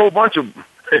got a whole bunch of,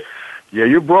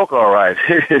 you're broke, all right.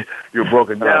 You're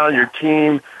broken down, your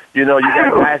team, you got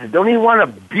guys that don't even want to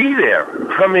be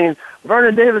there. I mean,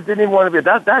 Vernon Davis didn't even want to be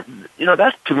there.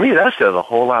 That's, to me, that says a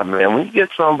whole lot, man. When you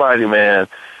get somebody, man,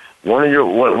 one of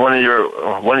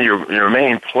your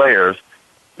main players,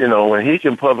 when he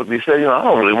can publicly say, I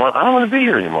don't want to be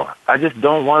here anymore. I just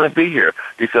don't want to be here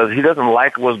because he doesn't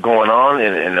like what's going on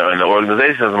and the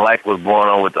organization doesn't like what's going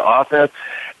on with the offense.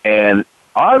 And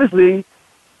obviously,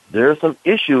 there are some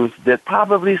issues that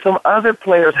probably some other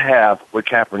players have with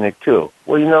Kaepernick too.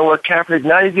 Well, you know what, Kaepernick,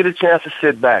 now you get a chance to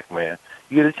sit back, man.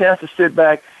 You get a chance to sit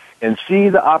back and see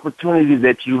the opportunity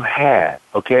that you had,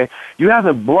 okay? You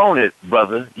haven't blown it,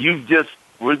 brother. You've been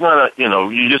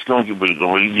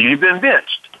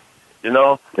benched. I don't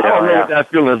know what that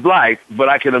feeling is like, but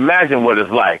I can imagine what it's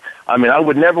like. I mean, I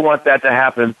would never want that to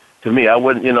happen to me. I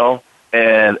wouldn't,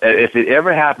 and if it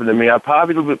ever happened to me, I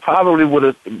probably would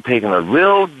have taken a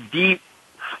real deep,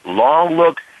 long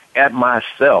look at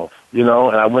myself, and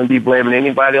I wouldn't be blaming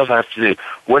anybody else. I have to say,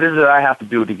 what is it I have to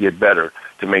do to get better,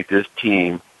 to make this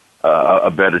team a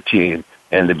better team,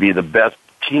 and to be the best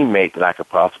teammate that I could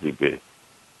possibly be?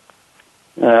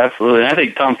 Absolutely. I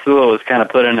think Tom Sula was kind of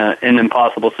put in an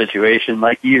impossible situation.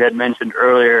 Like you had mentioned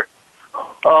earlier,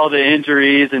 all the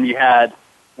injuries, and you had,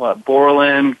 Chris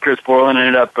Borland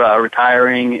ended up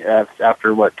retiring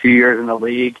after, 2 years in the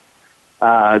league.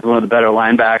 As one of the better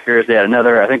linebackers. They had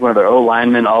another, I think one of their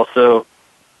O-linemen also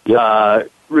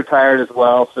retired as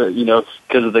well, so,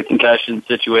 because of the concussion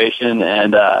situation.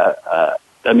 And,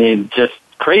 just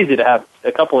crazy to have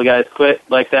a couple of guys quit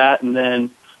like that, and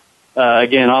then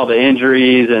again, all the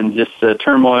injuries and just the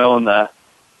turmoil in the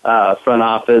front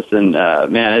office, and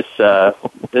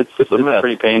it's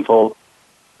pretty painful.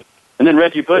 And then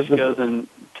Reggie Bush goes and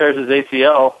tears his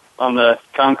ACL on the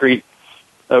concrete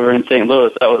over in St.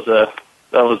 Louis. That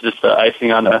was just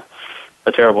icing on a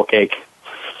terrible cake.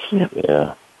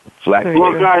 Yeah.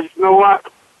 Well, guys, you know what?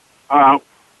 I'm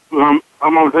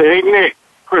gonna say, hey Nick,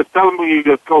 Chris, tell me you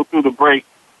just go through the break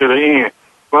to the end.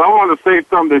 But I want to say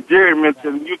something that Jerry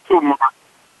mentioned, you too, Mark.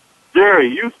 Jerry,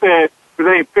 you said it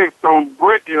ain't fixed on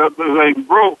brick, it ain't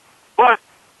broke. But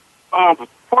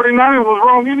 49ers was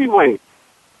wrong anyway.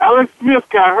 Alex Smith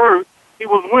got hurt. He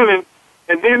was winning,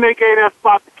 and then they gave that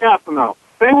spot to Capano.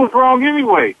 They was wrong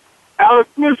anyway. Alex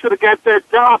Smith should have got that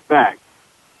job back.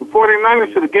 The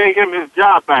 49ers should have gave him his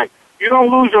job back. You don't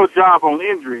lose your job on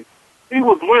injury. He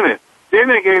was winning. Then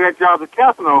they gave that job to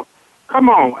Capano. Come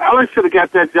on, Alex should have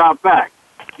got that job back.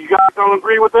 You guys don't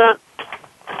agree with that?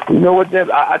 You know what,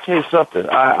 Deb? I tell you something.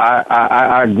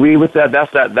 I agree with that.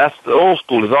 That's the old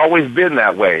school. It's always been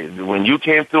that way. When you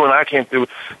came through and I came through,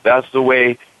 that's the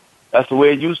way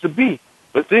it used to be.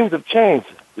 But things have changed.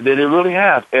 They really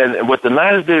have. And what the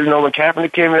Niners did, when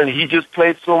Kaepernick came in, he just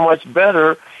played so much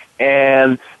better,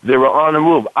 and they were on the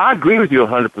move. I agree with you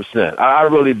 100%. I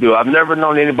really do. I've never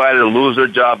known anybody to lose their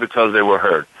job because they were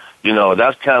hurt. You know,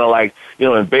 that's kind of like, you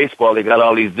know, in baseball, they got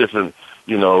all these different,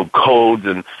 you know, codes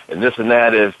and this and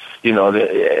that is, you know,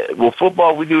 well,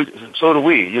 football, so do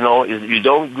we, you know, you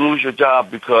don't lose your job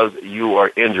because you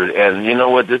are injured. And you know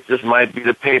what? This might be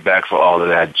the payback for all of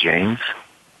that, James.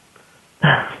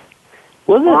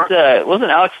 Wasn't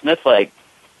Alex Smith like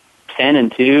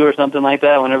 10-2 or something like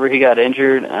that whenever he got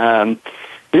injured?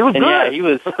 He was good.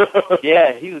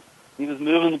 He was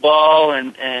moving the ball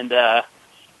and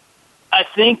I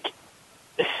think,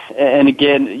 and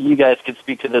again, you guys could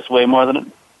speak to this way more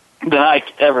than I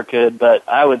ever could, but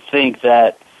I would think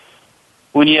that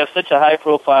when you have such a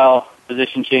high-profile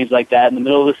position change like that in the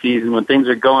middle of the season, when things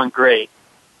are going great,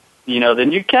 you know,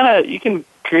 then you can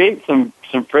create some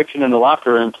friction in the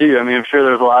locker room too. I mean, I'm sure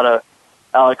there's a lot of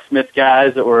Alex Smith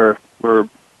guys that were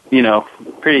you know,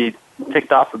 pretty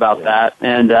ticked off about that,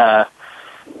 and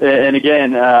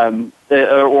again,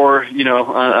 or you know,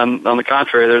 on the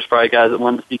contrary, there's probably guys that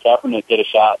wanted to see Kaepernick get a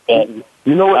shot. But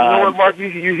you know what, Mark, you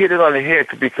hit it on the head,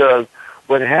 because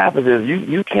what happens is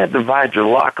you can't divide your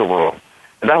locker room,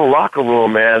 and that locker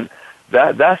room, man,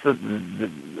 that's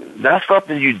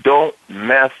something you don't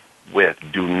mess with.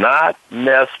 Do not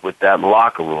mess with that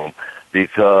locker room,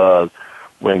 because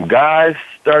when guys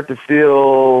start to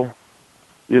feel,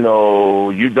 you know,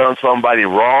 you've done somebody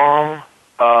wrong,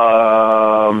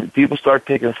 people start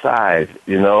taking sides,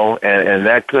 you know, and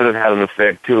that could have had an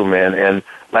effect too, man. And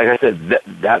like I said,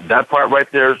 that part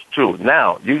right there is true.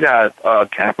 Now, you got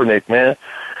Kaepernick, man.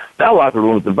 That locker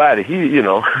room is divided. He, you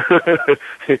know,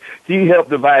 he helped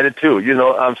divide it too. You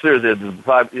know, I'm serious.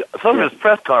 Some of his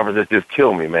press conferences just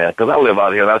kill me, man, because I live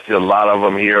out here and I see a lot of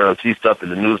them here. And I see stuff in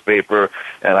the newspaper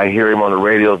and I hear him on the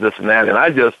radio, this and that, and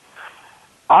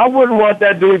I wouldn't want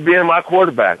that dude being my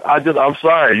quarterback. I'm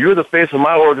sorry. You're the face of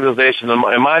my organization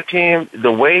and my team.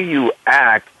 The way you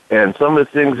act and some of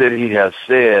the things that he has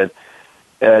said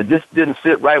just didn't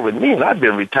sit right with me. And I've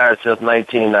been retired since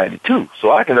 1992.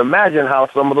 So I can imagine how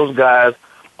some of those guys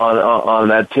on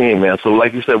that team, man. So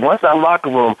like you said, once that locker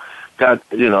room got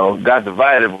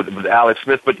divided with Alex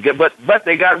Smith, but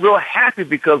they got real happy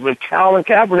because when Colin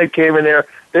Kaepernick came in there,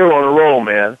 they were on a roll,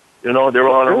 man. You know, they were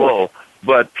on a roll.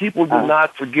 But people do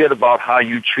not forget about how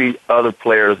you treat other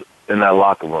players in that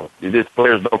locker room. These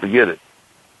players don't forget it.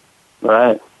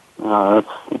 Right. That's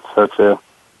so true.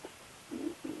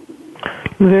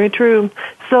 Very true.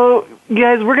 So,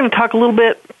 guys, we're going to talk a little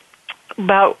bit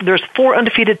about, there's 4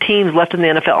 undefeated teams left in the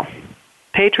NFL.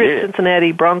 Patriots,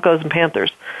 Cincinnati, Broncos, and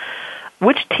Panthers.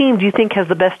 Which team do you think has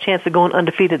the best chance of going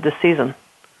undefeated this season?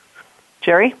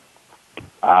 Jerry?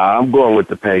 I'm going with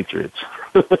the Patriots.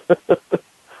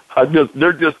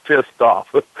 They're just pissed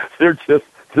off. They're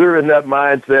in that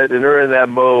mindset and they're in that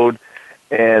mode.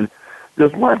 And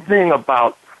there's one thing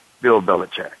about Bill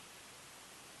Belichick.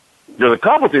 There's a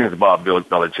couple things about Bill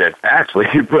Belichick,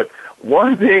 actually, but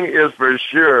one thing is for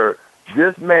sure,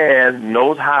 this man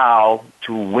knows how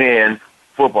to win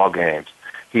football games.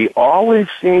 He always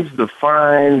seems to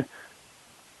find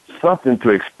something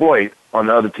to exploit on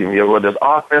the other team, whether it's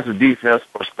offense or defense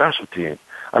or special teams.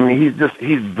 I mean,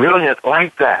 he's brilliant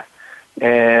like that.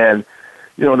 And,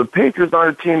 you know, the Patriots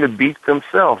aren't a team that beats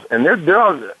themselves. And they're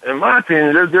on, in my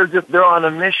opinion, they're on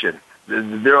a mission.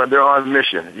 They're on a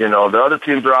mission. You know, the other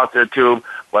teams are out there too,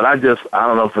 but I don't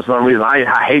know, for some reason,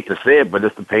 I hate to say it, but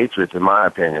it's the Patriots in my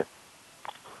opinion.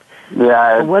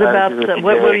 Yeah. What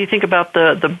do you think about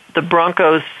the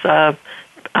Broncos,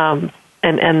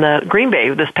 and the Green Bay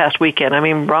this past weekend? I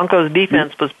mean, Broncos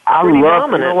defense was pretty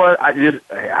dominant. You know what?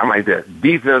 I'm like that.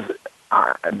 Defense,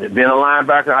 being a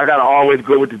linebacker, I got to always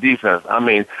go with the defense. I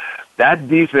mean, that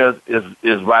defense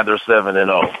is why they're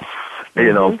 7-0.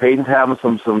 You know, Peyton's having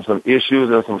some issues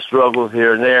and some struggles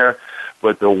here and there,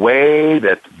 but the way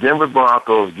that the Denver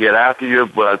Broncos get after your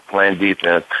butt playing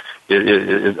defense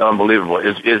is unbelievable.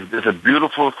 It's a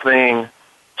beautiful thing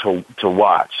to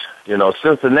watch. You know,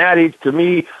 Cincinnati, to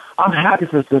me, I'm happy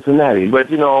for Cincinnati,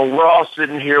 but, you know, we're all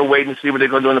sitting here waiting to see what they're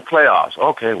going to do in the playoffs.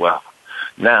 Okay, well,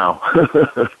 now,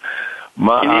 the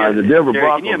Denver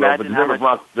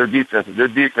Broncos, their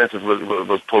defense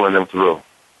was pulling them through.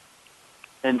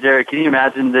 And, Jerry, can you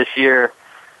imagine this year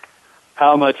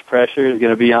how much pressure is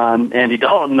going to be on Andy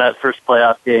Dalton that first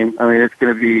playoff game? I mean, it's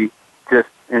going to be just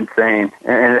insane.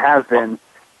 And it has been.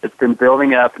 It's been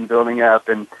building up.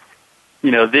 And, you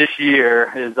know, this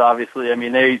year is obviously, I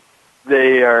mean,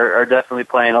 they are definitely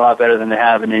playing a lot better than they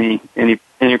have in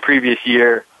any previous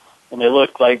year. And they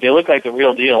look like the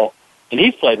real deal. And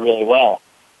he's played really well.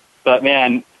 But,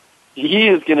 man, he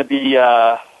is going to be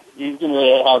he's going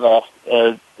to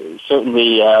have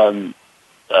certainly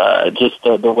just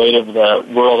the weight of the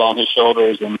world on his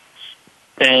shoulders, and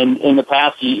And in the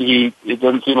past, it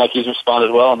doesn't seem like he's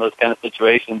responded well in those kind of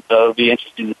situations. So it'll be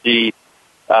interesting to see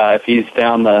if he's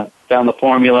found the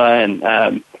formula. And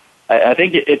I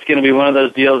think it's going to be one of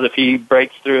those deals. If he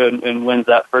breaks through and wins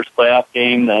that first playoff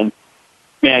game, then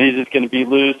man, he's just going to be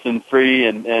loose and free,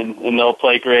 and they'll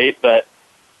play great. But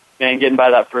man, getting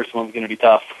by that first one's going to be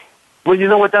tough. Well, you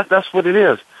know what? That's what it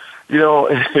is. You know,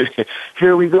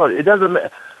 here we go. It doesn't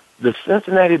matter. The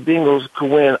Cincinnati Bengals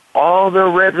could win all their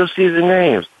regular season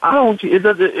games.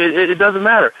 It doesn't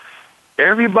matter.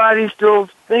 Everybody's still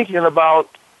thinking about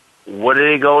what are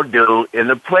they gonna do in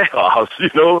the playoffs.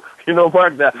 You know,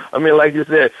 Mark. That I mean, like you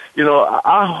said, you know,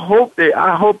 I hope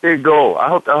they go. I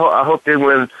hope they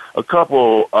win a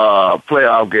couple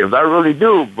playoff games. I really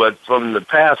do. But from the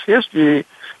past history,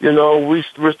 you know,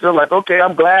 we're still like, okay,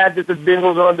 I'm glad that the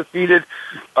Bengals are undefeated,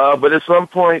 but at some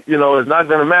point, you know, it's not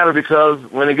going to matter, because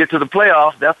when they get to the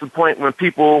playoffs, that's the point when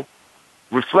people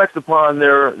reflect upon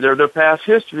their past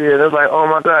history, and it's like, oh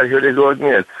my God, here they go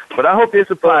again. But I hope they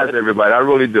surprise everybody. I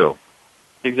really do.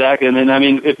 Exactly, and then I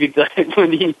mean,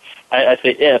 I say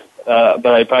if, but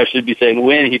I probably should be saying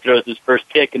when he throws his first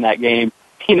kick in that game,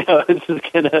 you know, it's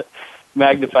just going to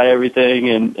magnify everything,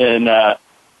 and yeah,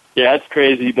 it's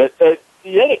crazy, but.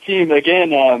 The other team,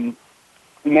 again,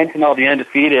 you mentioned all the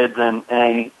undefeateds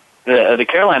and the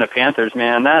Carolina Panthers,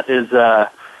 man, that is,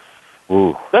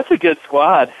 that's a good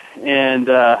squad. And,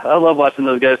 I love watching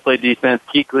those guys play defense.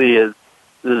 Kuechly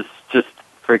is just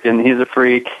freaking, he's a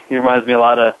freak. He reminds me a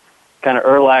lot of kind of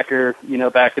Urlacher, you know,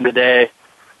 back in the day.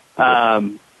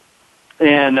 And,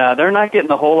 they're not getting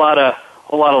a whole lot of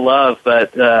love,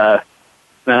 but, man,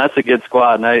 that's a good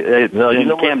squad. And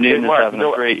Cam Newton is having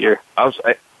a great year.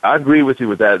 I agree with you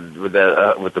with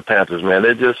the Panthers, man.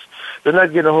 They're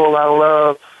not getting a whole lot of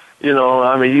love. You know,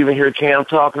 I mean, you even hear Cam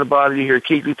talking about it. You hear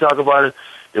Kuechly talk about it.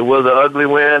 It was an ugly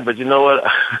win, but you know what?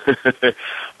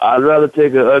 I'd rather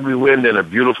take an ugly win than a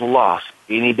beautiful loss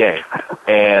any day.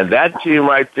 And that team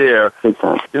right there, you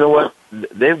know what?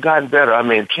 They've gotten better. I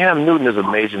mean, Cam Newton is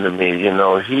amazing to me. You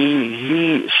know,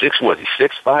 he's 6'5",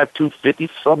 250,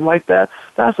 something like that.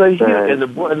 That's a huge, and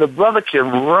the brother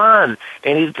can run,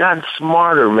 and he's gotten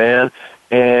smarter, man.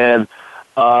 And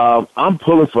I'm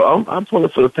pulling for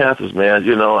the Panthers, man.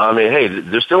 You know, I mean, hey,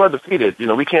 they're still undefeated. You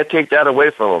know, we can't take that away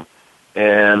from them.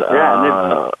 And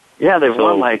they've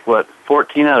won like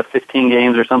 14 out of 15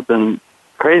 games or something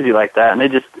crazy like that.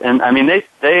 And I mean, they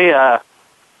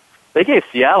gave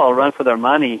Seattle a run for their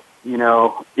money, you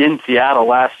know, in Seattle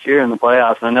last year in the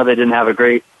playoffs. And I know they didn't have a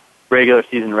great regular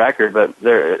season record, but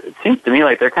it seems to me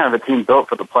like they're kind of a team built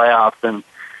for the playoffs. And,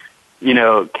 you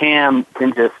know, Cam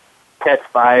can just catch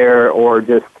fire or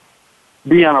just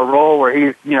be on a roll where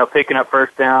he's, you know, picking up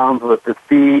first downs with his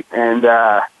feet. And,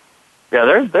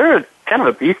 they're kind of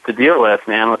a beast to deal with,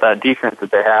 man, with that defense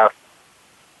that they have.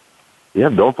 Yeah,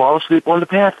 don't fall asleep on the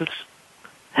Panthers.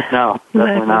 No,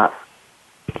 definitely not.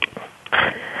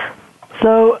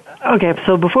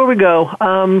 So before we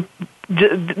go,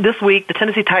 this week the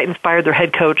Tennessee Titans fired their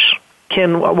head coach,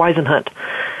 Ken Whisenhunt.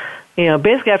 You know,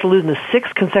 basically after losing the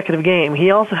 6th consecutive game.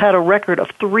 He also had a record of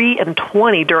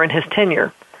 3-20 during his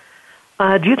tenure.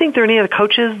 Do you think there are any other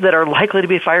coaches that are likely to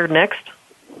be fired next?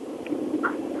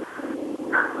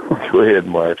 Go ahead,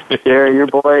 Mark. Jerry, your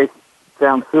boy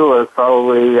Sam Sula is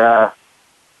probably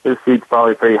his seat's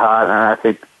probably pretty hot, and I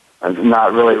think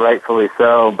not really rightfully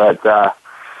so, but I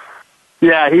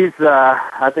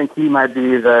think he might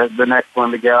be the next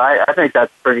one to go. I think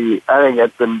that's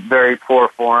in very poor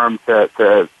form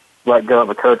to let go of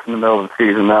a coach in the middle of the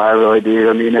season, though. I really do.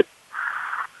 I mean,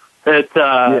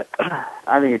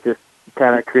 I think it just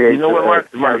kind of creates. You know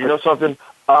what, Mark? You know something?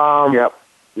 Yep.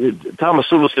 Thomas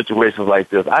Sulu's situations like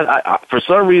this, I for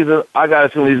some reason, I got a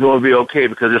feeling he's going to be okay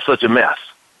because it's such a mess.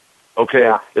 Okay,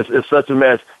 yeah. It's such a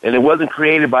mess, and it wasn't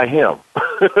created by him.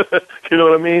 You know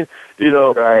what I mean? You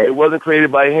know, right. It wasn't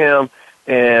created by him,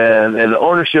 and the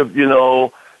ownership, you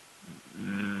know,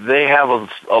 they have a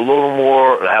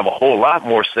whole lot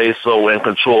more say so and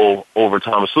control over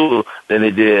Thomas Sulu than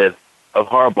they did of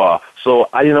Harbaugh. So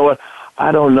you know what?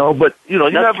 I don't know, but you know,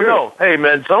 you That's never true. know. Hey,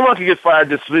 man, someone could get fired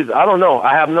this season. I don't know.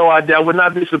 I have no idea. I would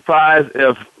not be surprised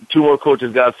if 2 more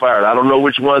coaches got fired. I don't know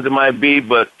which ones it might be,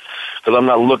 but because I'm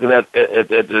not looking at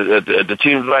the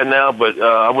teams right now. But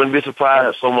I wouldn't be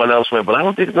surprised if someone else went. But I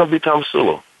don't think it's going to be Thomas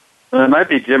Sulu. Well, it might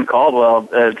be Jim Caldwell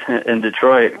in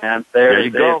Detroit, man. There you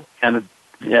go. Kind of,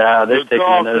 they're good taking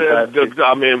call, another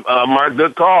side. Mark,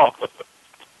 good call.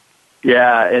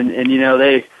 Yeah, and you know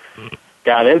they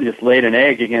just laid an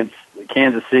egg against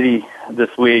Kansas City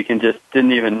this week and just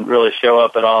didn't even really show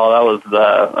up at all. That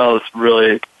was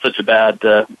really such a bad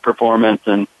performance,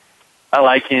 and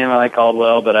like him. I like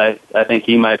Caldwell, but I think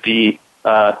he might be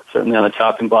certainly on the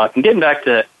chopping block. And getting back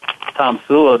to Tom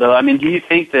Sula, though, I mean, do you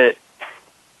think that,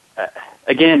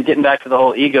 again, getting back to the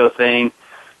whole ego thing,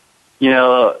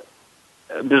 I'm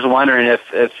just wondering if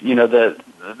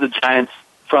the Giants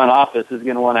front office is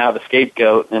going to want to have a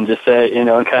scapegoat and just say,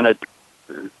 and kind of,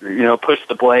 push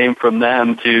the blame from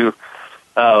them to, it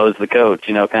was the coach,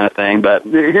 kind of thing. But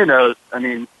who knows? I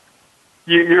mean,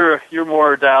 you're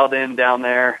more dialed in down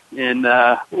there in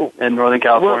Northern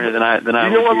California than I would be.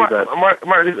 Mark,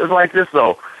 it's like this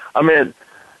though. I mean,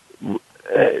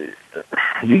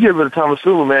 you get rid of Thomas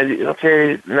Sula, man.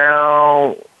 Okay,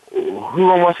 now who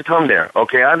wants to come there?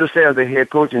 Okay, I understand the head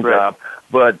coaching job,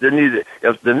 but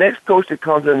if the next coach that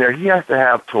comes in there, he has to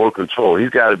have total control. He's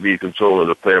got to be in control of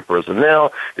the player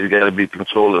personnel. He's got to be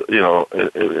control of,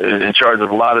 in charge of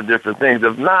a lot of different things.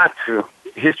 If not,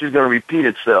 history's going to repeat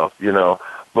itself, But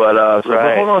but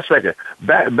hold on a second.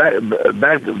 Back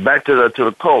to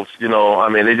the Colts. I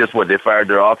mean, they fired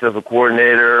their offensive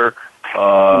coordinator.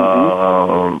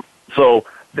 So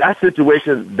that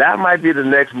situation, that might be the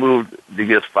next move that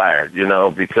gets fired.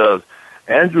 Because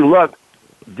Andrew Luck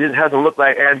hasn't looked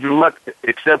like Andrew Luck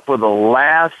except for the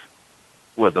last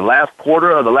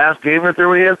quarter of the last game that they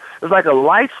were in. It's like a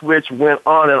light switch went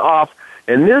on and off,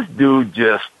 and this dude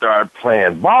just started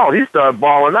playing ball. He started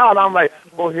balling out. I'm like,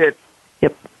 go ahead.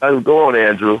 Yep. Go on,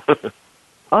 Andrew.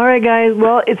 All right, guys.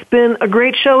 Well, it's been a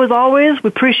great show as always. We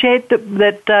appreciate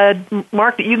that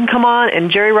Mark, that you can come on, and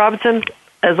Jerry Robinson,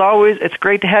 as always, it's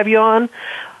great to have you on.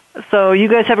 So you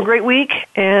guys have a great week,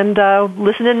 and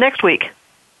listen in next week.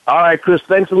 All right, Chris,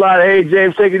 thanks a lot. Hey,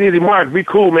 James, take it easy. Mark, be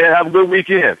cool, man. Have a good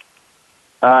weekend.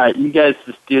 All right, you guys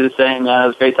just do the same. It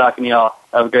was great talking to y'all.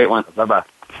 Have a great one. Bye-bye.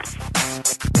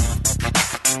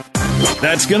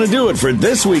 That's going to do it for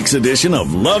this week's edition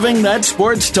of Loving That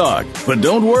Sports Talk. But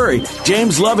don't worry,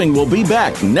 James Loving will be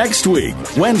back next week,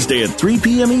 Wednesday at 3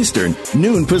 p.m. Eastern,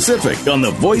 noon Pacific, on the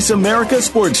Voice America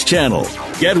Sports Channel.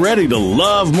 Get ready to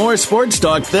love more sports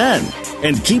talk then.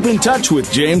 And keep in touch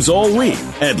with James all week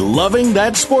at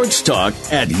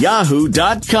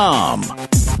lovingthatsportstalk@yahoo.com.